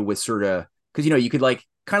associated with sort of, because you could like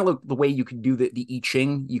kind of look the way you could do the I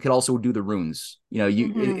Ching, you could also do the runes.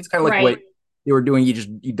 Mm-hmm. It's kind of like Right. what they were doing.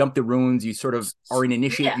 You dump the runes, you sort of are an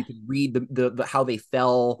initiate, Yeah. you can read the how they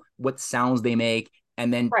fell, what sounds they make,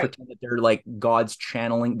 and then Right. pretend that they're like gods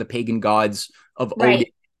channeling the pagan gods of Odin,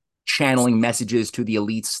 Right. channeling messages to the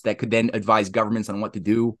elites that could then advise governments on what to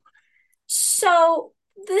do. So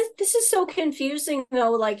this is so confusing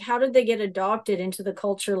though. Like, how did they get adopted into the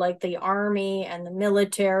culture, like the army and the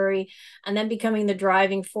military, and then becoming the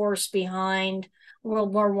driving force behind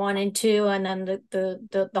World War I and II, and then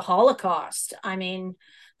the Holocaust? I mean,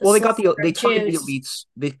 the Well, slaughter they of targeted the Jews elites.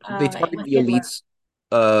 They targeted with the Hitler.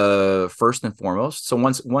 elites first and foremost. So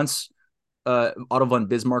once Otto von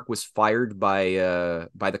Bismarck was fired by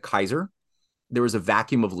the Kaiser, there was a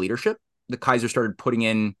vacuum of leadership. The Kaiser started putting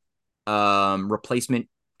in replacement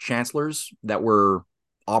chancellors that were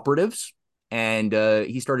operatives, and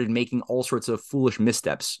he started making all sorts of foolish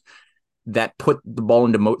missteps that put the ball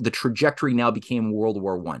into the trajectory. Now became World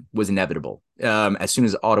War I was inevitable as soon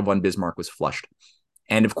as Otto von Bismarck was flushed.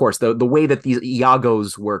 And of course, the way that these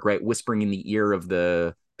Iagos work, right, whispering in the ear of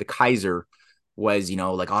the Kaiser, was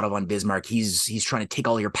like Otto von Bismarck. He's trying to take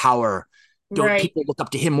all your power. Don't Right. people look up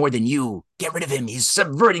to him more than you? Get rid of him. He's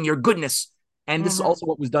subverting your goodness. And this is Mm-hmm. also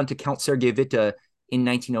what was done to Count Sergei Witte in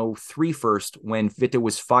 1903 first, when Witte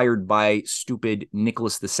was fired by stupid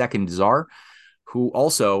Nicholas II Tsar, who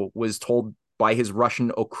also was told by his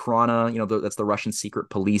Russian Okhrana, that's the Russian secret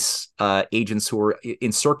police agents who were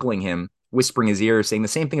encircling him, whispering his ear, saying the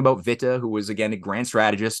same thing about Witte, who was again a grand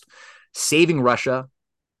strategist, saving Russia,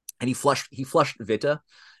 and he flushed Witte.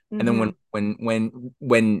 And then Mm-hmm.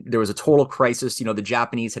 when there was a total crisis, the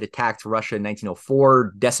Japanese had attacked Russia in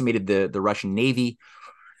 1904, decimated the Russian Navy.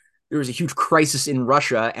 There was a huge crisis in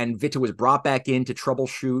Russia, and Witte was brought back in to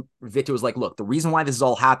troubleshoot. Witte was like, look, the reason why this is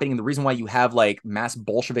all happening, and the reason why you have like mass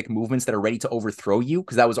Bolshevik movements that are ready to overthrow you,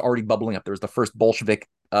 because that was already bubbling up. There was the first Bolshevik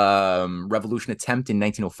revolution attempt in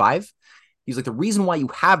 1905. He's like, the reason why you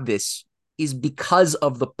have this is because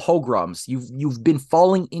of the pogroms. You've been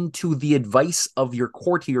falling into the advice of your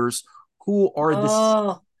courtiers, who are this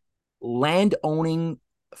Oh, land owning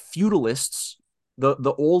feudalists,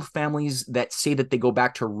 the old families that say that they go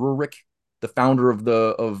back to Rurik, the founder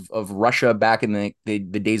of Russia back in the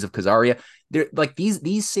days of Khazaria. They're like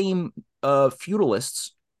these same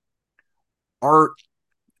feudalists are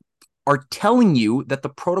are telling you that the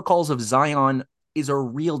Protocols of Zion is a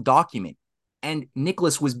real document. And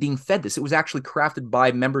Nicholas was being fed this. It was actually crafted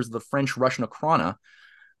by members of the French Russian Okhrana,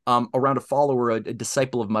 around a follower, a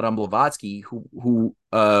disciple of Madame Blavatsky, who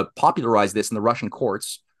popularized this in the Russian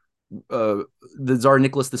courts. The Tsar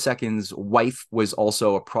Nicholas II's wife was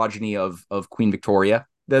also a progeny of Queen Victoria.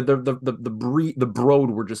 The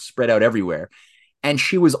brood were just spread out everywhere. And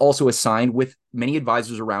she was also assigned, with many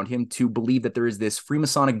advisors around him, to believe that there is this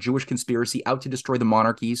Freemasonic Jewish conspiracy out to destroy the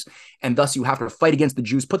monarchies. And thus you have to fight against the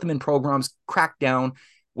Jews, put them in pogroms, crack down,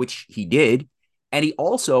 which he did. And he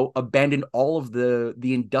also abandoned all of the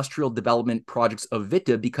industrial development projects of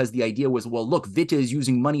Witte, because the idea was, well, look, Witte is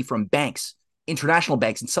using money from banks, international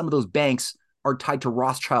banks, and some of those banks are tied to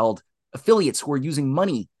Rothschild affiliates who are using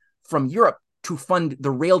money from Europe to fund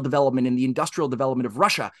the rail development and the industrial development of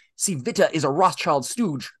Russia. See, Witte is a Rothschild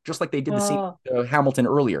stooge, just like they did the same oh, Hamilton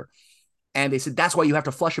earlier. And they said, that's why you have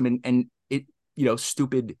to flush him. And it,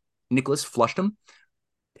 stupid Nicholas flushed him,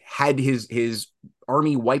 had his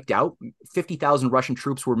army wiped out. 50,000 Russian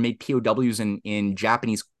troops were made POWs in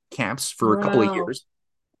Japanese camps for a couple of wow. years.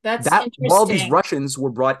 That's That while these interesting. Russians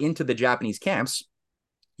were brought into the Japanese camps,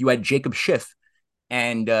 you had Jacob Schiff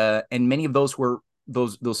and many of those were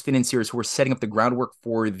those financiers who were setting up the groundwork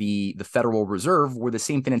for the Federal Reserve were the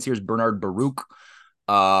same financiers: Bernard Baruch,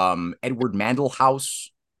 Edward Mandelhaus,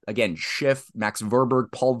 again Schiff, Max Warburg,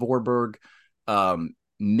 Paul Warburg,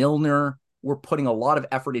 Milner. Were putting a lot of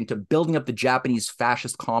effort into building up the Japanese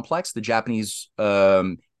fascist complex, the Japanese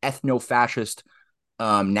ethno-fascist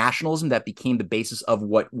nationalism that became the basis of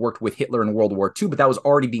what worked with Hitler in World War II, but that was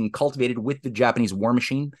already being cultivated with the Japanese war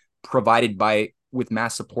machine, provided with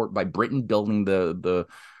mass support by Britain, building the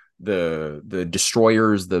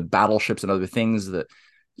destroyers, the battleships, and other things.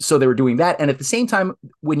 So they were doing that, and at the same time,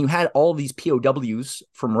 when you had all these POWs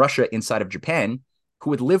from Russia inside of Japan, who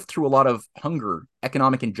had lived through a lot of hunger,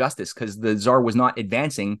 economic injustice, because the Tsar was not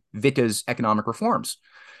advancing Witta's economic reforms.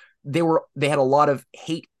 They had a lot of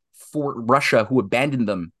hate for Russia, who abandoned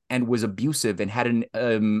them and was abusive and had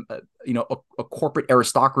a corporate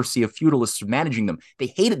aristocracy of feudalists managing them. They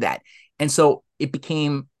hated that, and so it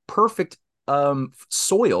became perfect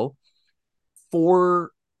soil for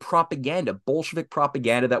propaganda, Bolshevik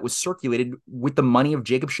propaganda that was circulated with the money of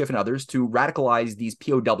Jacob Schiff and others to radicalize these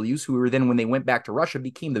POWs, who were then, when they went back to Russia,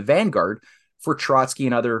 became the vanguard for Trotsky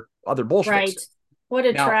and other Bolsheviks. Right. What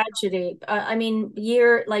a tragedy. I mean,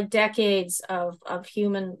 decades of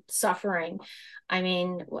human suffering. I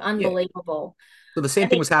mean, unbelievable. Yeah. So the same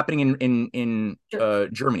thing was happening in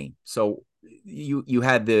Germany. So you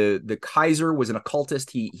had the Kaiser was an occultist.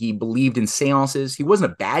 He believed in seances. He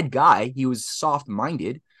wasn't a bad guy. He was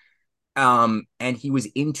soft-minded. And he was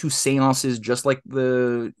into seances, just like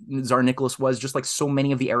the Tsar Nicholas was, just like so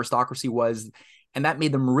many of the aristocracy was, and that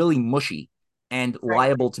made them really mushy and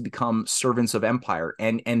liable to become servants of empire.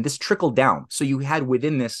 And this trickled down. So you had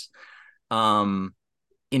within this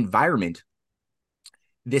environment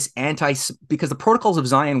this because the Protocols of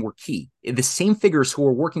Zion were key. The same figures who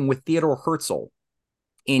were working with Theodor Herzl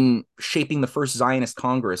in shaping the first Zionist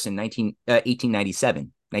Congress in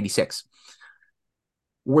 1897, 96,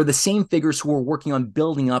 were the same figures who were working on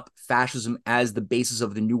building up fascism as the basis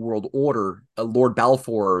of the New World Order. Lord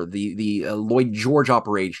Balfour, the Lloyd George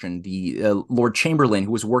operation, the Lord Chamberlain,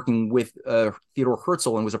 who was working with Theodor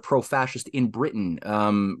Herzl and was a pro-fascist in Britain,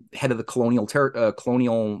 head of the colonial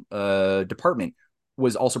department,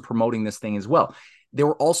 was also promoting this thing as well. They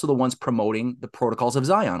were also the ones promoting the Protocols of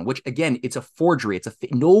Zion, which, again, it's a forgery.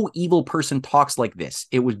 No evil person talks like this.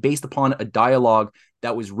 It was based upon a dialogue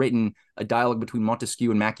that was written, a dialogue between Montesquieu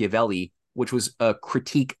and Machiavelli, which was a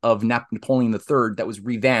critique of Napoleon III that was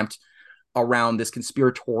revamped around this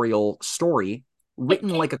conspiratorial story, written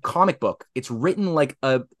like a comic book. It's written like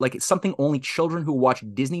it's something only children who watch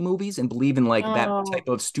Disney movies and believe in that type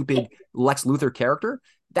of stupid Lex Luthor character.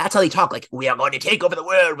 That's how they talk. Like, we are going to take over the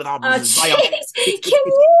world with all Can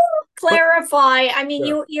you clarify? I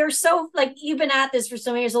mean, you're so, you've been at this for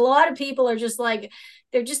so many years. A lot of people are just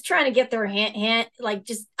they're just trying to get their hand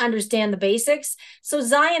just understand the basics. So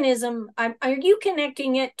Zionism, are you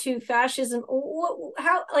connecting it to fascism?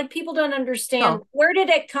 How, people don't understand. No. Where did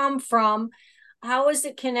it come from? How is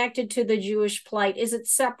it connected to the Jewish plight? Is it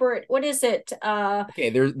separate? What is it? Okay,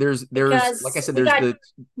 there's like I said, there's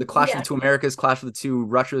the clash of the two Americas, clash of the two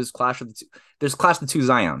Russias, there's clash of the two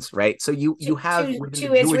Zions, right? So you have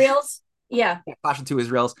two Israels, clash of two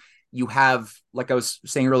Israels. You have, like I was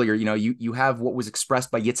saying earlier, you have what was expressed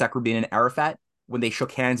by Yitzhak Rabin and Arafat when they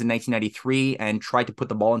shook hands in 1993 and tried to put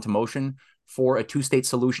the ball into motion for a two-state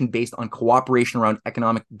solution based on cooperation around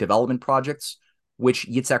economic development projects, which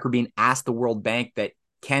Yitzhak Rabin asked the World Bank that,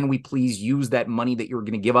 can we please use that money that you're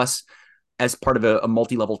going to give us as part of a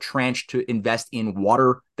multi-level tranche to invest in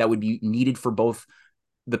water that would be needed for both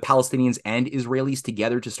the Palestinians and Israelis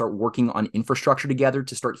together, to start working on infrastructure together,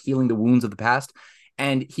 to start healing the wounds of the past.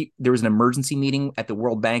 And there was an emergency meeting at the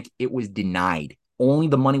World Bank. It was denied. Only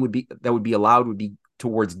the money that would be allowed would be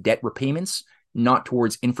towards debt repayments, not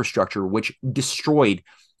towards infrastructure, which destroyed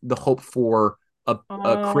the hope for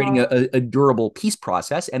creating a durable peace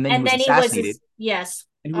process. And then he was assassinated.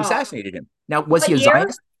 And who assassinated him? Now, was he a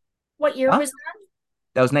Zionist? What year was that?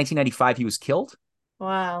 That was 1995. He was killed.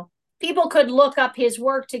 Wow. People could look up his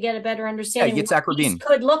work to get a better understanding of what peace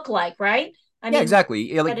could look like, right? I mean, exactly.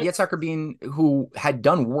 Yitzhak Rabin, who had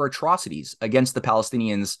done war atrocities against the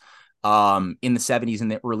Palestinians in the 70s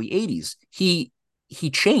and the early 80s, he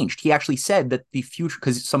changed. He actually said that the future,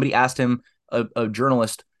 because somebody asked him, a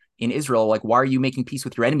journalist in Israel, why are you making peace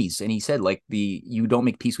with your enemies? And he said, you don't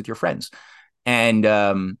make peace with your friends.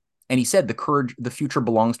 And he said the future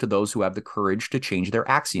belongs to those who have the courage to change their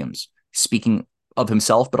axioms, speaking of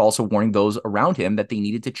himself, but also warning those around him that they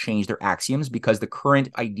needed to change their axioms, because the current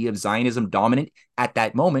idea of Zionism dominant at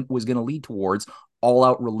that moment was going to lead towards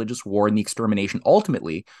all-out religious war and the extermination,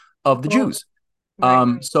 ultimately, of the Jews.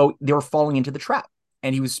 Right. So they were falling into the trap.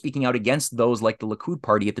 and he was speaking out against those like the Likud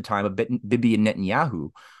party at the time of Bibi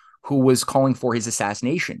Netanyahu, who was calling for his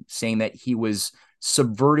assassination, saying that he was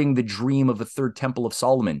subverting the dream of the third temple of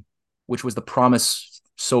Solomon, which was the promise.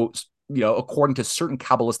 So, according to certain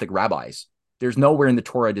Kabbalistic rabbis, there's nowhere in the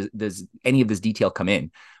Torah does any of this detail come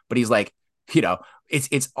in. But he's like,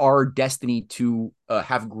 it's our destiny to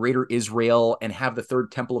have greater Israel and have the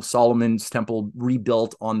third temple of Solomon's temple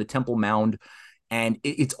rebuilt on the Temple Mount. And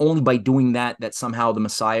it's only by doing that somehow the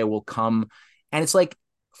Messiah will come. And it's like,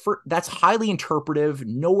 that's highly interpretive.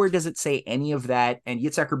 Nowhere does it say any of that. And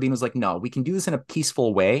Yitzhak Rabin was like, no, we can do this in a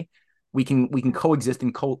peaceful way. We can coexist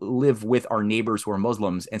and live with our neighbors who are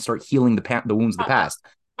Muslims and start healing the wounds of the past.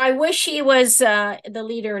 I wish he was the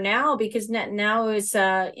leader now, because Netanyahu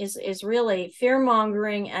is really fear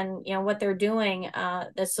mongering, and what they're doing,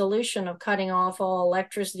 the solution of cutting off all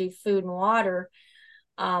electricity, food, and water.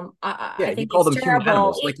 I think called them terrible. Human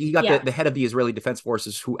animals. Like, you got the head of the Israeli Defense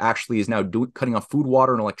Forces who actually is now cutting off food,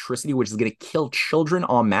 water, and electricity, which is going to kill children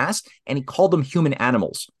en masse, and he called them human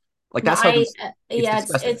animals. Like, that's how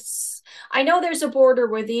it's I know there's a border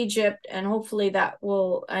with Egypt, and hopefully that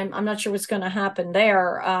will. I'm not sure what's going to happen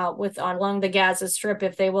there with along the Gaza Strip,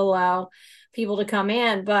 if they will allow people to come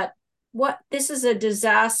in. But this is a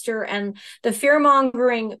disaster, and the fear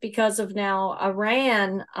mongering because of now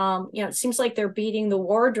Iran. It seems like they're beating the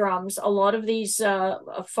war drums. A lot of these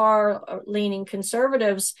far leaning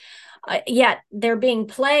conservatives. Yet they're being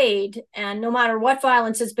played, and no matter what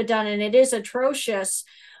violence has been done, and it is atrocious.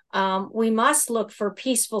 We must look for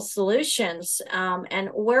peaceful solutions. And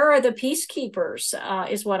where are the peacekeepers,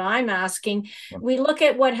 is what I'm asking. Yeah. We look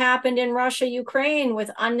at what happened in Russia, Ukraine,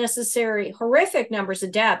 with unnecessary, horrific numbers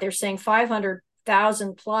of death. They're saying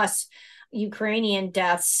 500,000 plus Ukrainian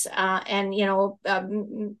deaths, and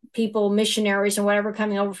people, missionaries and whatever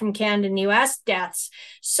coming over from Canada and US deaths.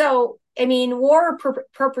 So, war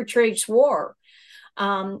perpetrates war.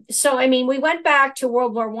 We went back to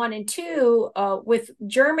World War I and II, with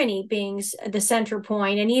Germany being the center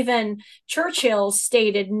point, and even Churchill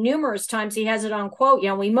stated numerous times, he has it on quote,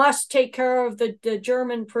 we must take care of the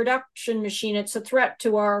German production machine. It's a threat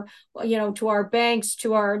to our banks,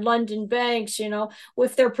 to our London banks.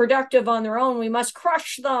 If they're productive on their own, we must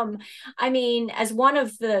crush them. As one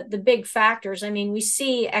of the big factors, we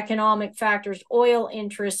see economic factors, oil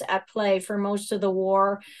interests at play for most of the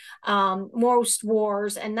war, most wars,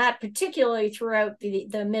 and that particularly throughout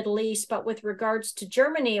the Middle East. But with regards to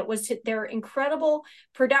Germany, it was their incredible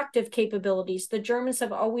productive capabilities. The Germans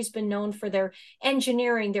have always been known for their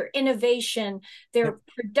engineering, their innovation, their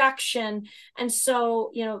production. And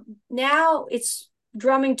so, now it's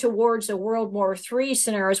drumming towards a World War III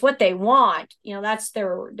scenario is what they want. That's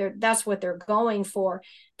that's what they're going for.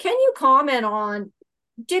 Can you comment on,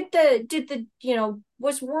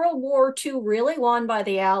 was World War II really won by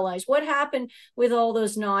the Allies? What happened with all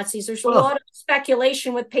those Nazis? There's a lot of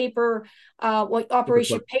speculation with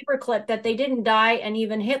Operation Paperclip, that they didn't die, and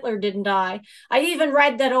even Hitler didn't die. I even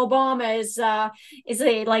read that Obama is a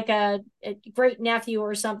great nephew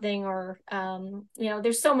or something, or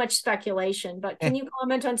there's so much speculation. But can you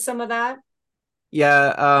comment on some of that?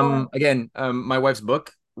 Yeah. Again, my wife's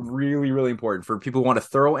book, really, really important for people who want a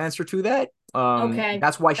thorough answer to that. Okay.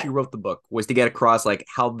 That's why she wrote the book, was to get across like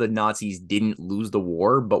how the Nazis didn't lose the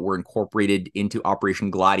war, but were incorporated into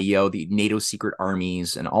Operation Gladio, the NATO secret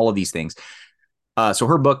armies, and all of these things. So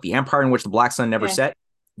her book, The Empire in Which the Black Sun Never Set,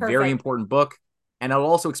 very important book. And it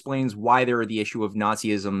also explains why there are the issue of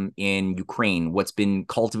Nazism in Ukraine, what's been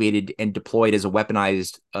cultivated and deployed as a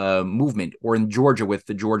weaponized movement, or in Georgia with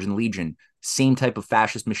the Georgian Legion, same type of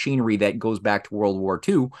fascist machinery that goes back to World War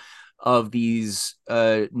II, of these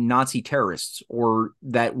Nazi terrorists, or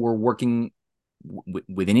that were working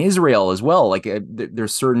within Israel as well. Like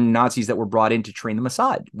there's certain Nazis that were brought in to train the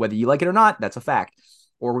Mossad, whether you like it or not, that's a fact,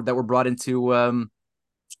 or that were brought into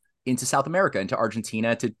South America, into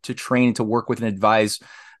Argentina, to train and to work with and advise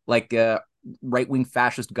like right-wing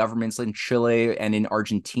fascist governments in Chile and in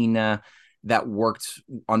Argentina that worked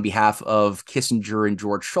on behalf of Kissinger and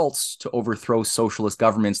George Shultz to overthrow socialist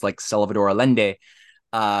governments like Salvador Allende,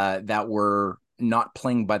 that were not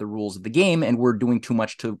playing by the rules of the game and were doing too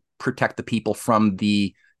much to protect the people from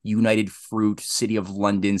the United Fruit, City of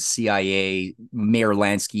London, CIA, Mayor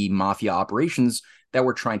Lansky mafia operations that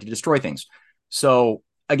were trying to destroy things. So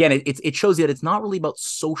again, it shows you that it's not really about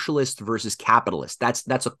socialist versus capitalist.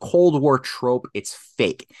 That's a Cold War trope. It's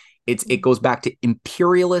fake. It goes back to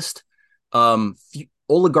imperialist,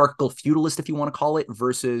 oligarchical, feudalist, if you want to call it,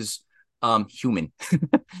 versus human.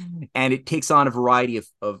 And it takes on a variety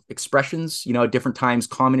of expressions. At different times,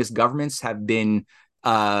 communist governments have been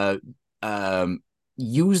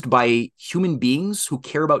used by human beings who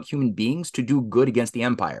care about human beings to do good against the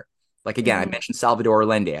empire. Like again, I Mhm. mentioned Salvador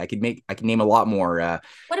Allende. I could name a lot more.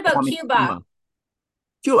 What about Kwame Cuba?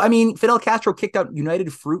 Nkrumah. I mean, Fidel Castro kicked out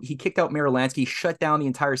United Fruit. He kicked out Meyer Lansky, shut down the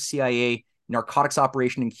entire CIA narcotics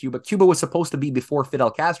operation in Cuba. Cuba was supposed to be, before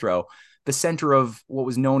Fidel Castro, the center of what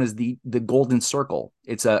was known as the Golden Circle.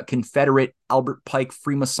 It's a Confederate Albert Pike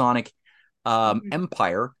Freemasonic Mhm.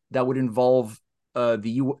 empire that would involve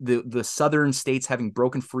the southern states having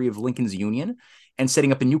broken free of Lincoln's Union and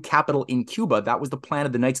setting up a new capital in Cuba. That was the plan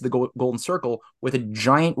of the Knights of the Golden Circle, with a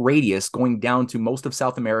giant radius going down to most of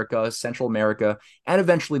South America, Central America, and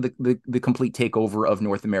eventually the complete takeover of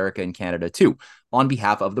North America and Canada too, on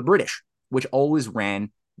behalf of the British, which always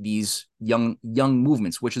ran these young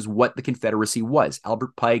movements, which is what the Confederacy was.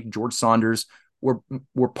 Albert Pike, George Saunders were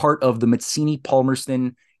part of the Mazzini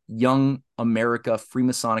Palmerston Young America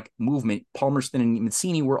Freemasonic movement. Palmerston and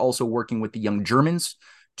Mazzini were also working with the Young Germans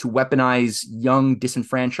to weaponize young,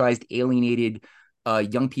 disenfranchised, alienated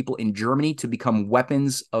young people in Germany to become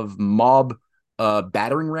weapons of mob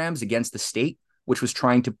battering rams against the state, which was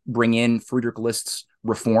trying to bring in Friedrich List's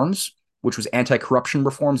reforms, which was anti-corruption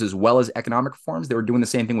reforms as well as economic reforms. They were doing the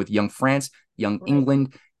same thing with young France, young Right.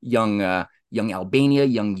 England, young Albania,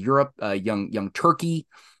 young Europe, young Turkey.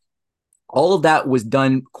 All of that was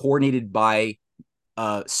done, coordinated by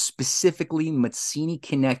specifically Mazzini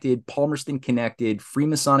connected, Palmerston connected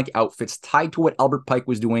Freemasonic outfits tied to what Albert Pike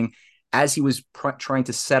was doing as he was trying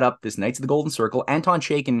to set up this Knights of the Golden Circle. Anton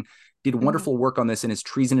Chaikin did Mhm. wonderful work on this in his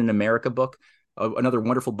Treason in America book, another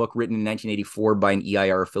wonderful book written in 1984 by an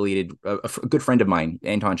EIR affiliated, a good friend of mine,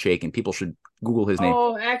 Anton Chaikin. People should Google his name.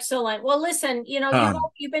 Oh, excellent. Well, listen,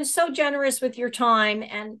 you've been so generous with your time,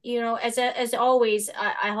 and as always,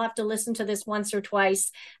 I'll have to listen to this once or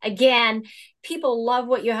twice again. People love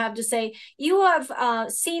what you have to say. You have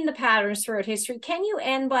seen the patterns throughout history. Can you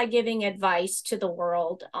end by giving advice to the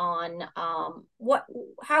world on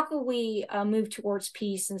how could we move towards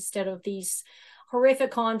peace instead of these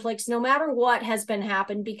horrific conflicts, no matter what has been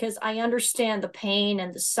happened? Because I understand the pain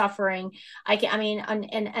and the suffering. I mean,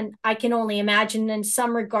 and I can only imagine in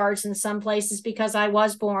some regards, in some places, because I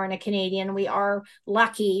was born a Canadian. We are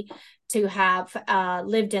lucky to have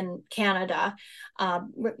lived in Canada,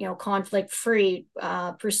 conflict free,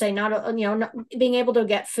 per se, not being able to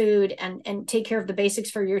get food and take care of the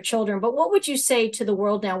basics for your children. But what would you say to the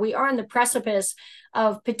world now? We are on the precipice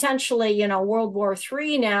of potentially, World War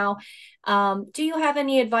III now. Do you have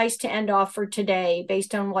any advice to end off for today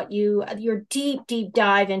based on what your deep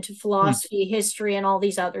dive into philosophy, history, and all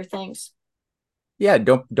these other things? Yeah,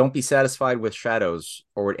 don't be satisfied with shadows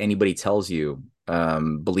or what anybody tells you.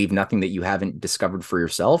 Believe nothing that you haven't discovered for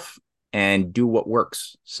yourself, and do what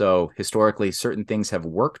works. So historically, certain things have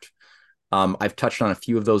worked. I've touched on a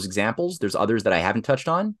few of those examples. There's others that I haven't touched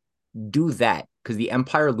on. Do that, because the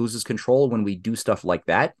empire loses control when we do stuff like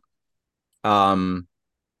that. Um,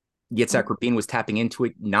 Yitzhak Rabin was tapping into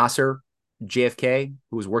it. Nasser, JFK,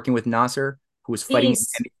 who was working with Nasser, who was fighting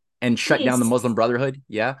Peace, and shut down the peace. Muslim Brotherhood,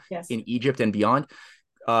 yeah, Yes. in Egypt and beyond.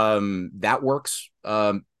 That works.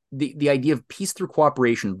 The idea of peace through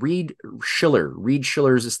cooperation. Read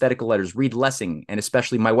Schiller's aesthetical letters, read Lessing, and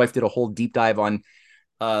especially my wife did a whole deep dive on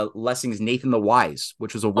Lessing's Nathan the Wise,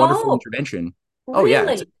 which was a wonderful Oh, intervention. Oh yeah,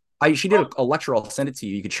 really? she did Oh, a lecture. I'll send it to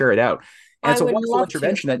you. You could share it out. And I it's a would wonderful love to.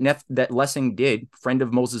 intervention that Lessing did, friend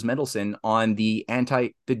of Moses Mendelssohn, on the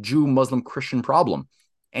Jew Muslim Christian problem,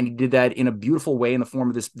 and he did that in a beautiful way in the form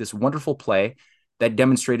of this wonderful play that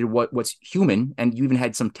demonstrated what's human. And you even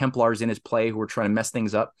had some Templars in his play who were trying to mess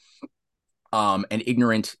things up, and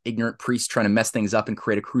ignorant priests trying to mess things up and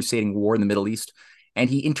create a crusading war in the Middle East. And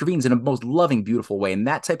he intervenes in a most loving, beautiful way. And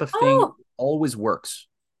that type of thing Oh, always works.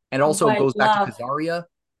 And it oh, also I goes back to love. Khazaria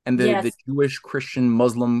and the Yes. Jewish, Christian,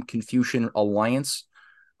 Muslim, Confucian alliance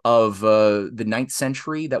of the ninth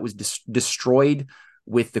century that was destroyed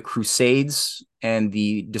with the Crusades and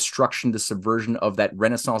the destruction, the subversion of that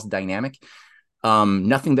Renaissance dynamic.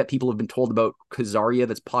 Nothing that people have been told about Khazaria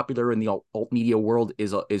that's popular in the alt media world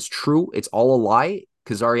is true. It's all a lie.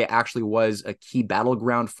 Khazaria actually was a key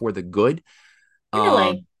battleground for the good. Um,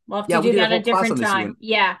 Really? We'll have to yeah, we do did a that a whole class different on this. time.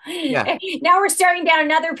 Yeah. Yeah. Now we're starting down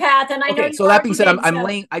another path, and I know Okay. you've So that being already said, been I'm so.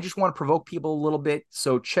 laying. I just want to provoke people a little bit.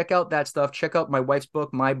 So check out that stuff. Check out my wife's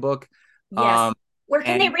book, my book. Yes. Um, Where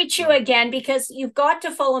can they and reach you again? Because you've got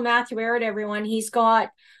to follow Matthew Arrett, everyone. He's got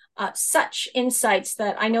such insights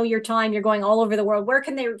that I know your time, you're going all over the world. Where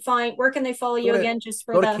can they follow go you to again, just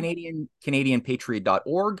for go to the.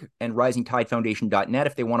 Canadianpatriot.org and risingtidefoundation.net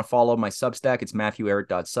if they want to follow my Substack. It's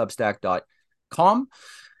matthewarrett.substack.com.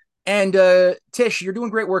 And Tish, you're doing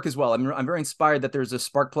great work as well. I'm very inspired that there's a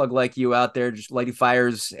spark plug like you out there, just lighting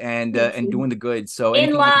fires Thank and you. doing the good. So In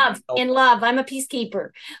anything I can do love, to help. in love. I'm a peacekeeper.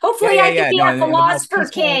 Yeah, Hopefully, yeah, I can yeah. be No, a in the most philosopher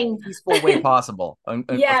king. peaceful way possible. Of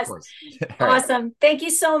Yes. course. All right. Awesome. Thank you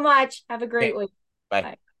so much. Have a great Okay. week. Bye.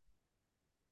 Bye.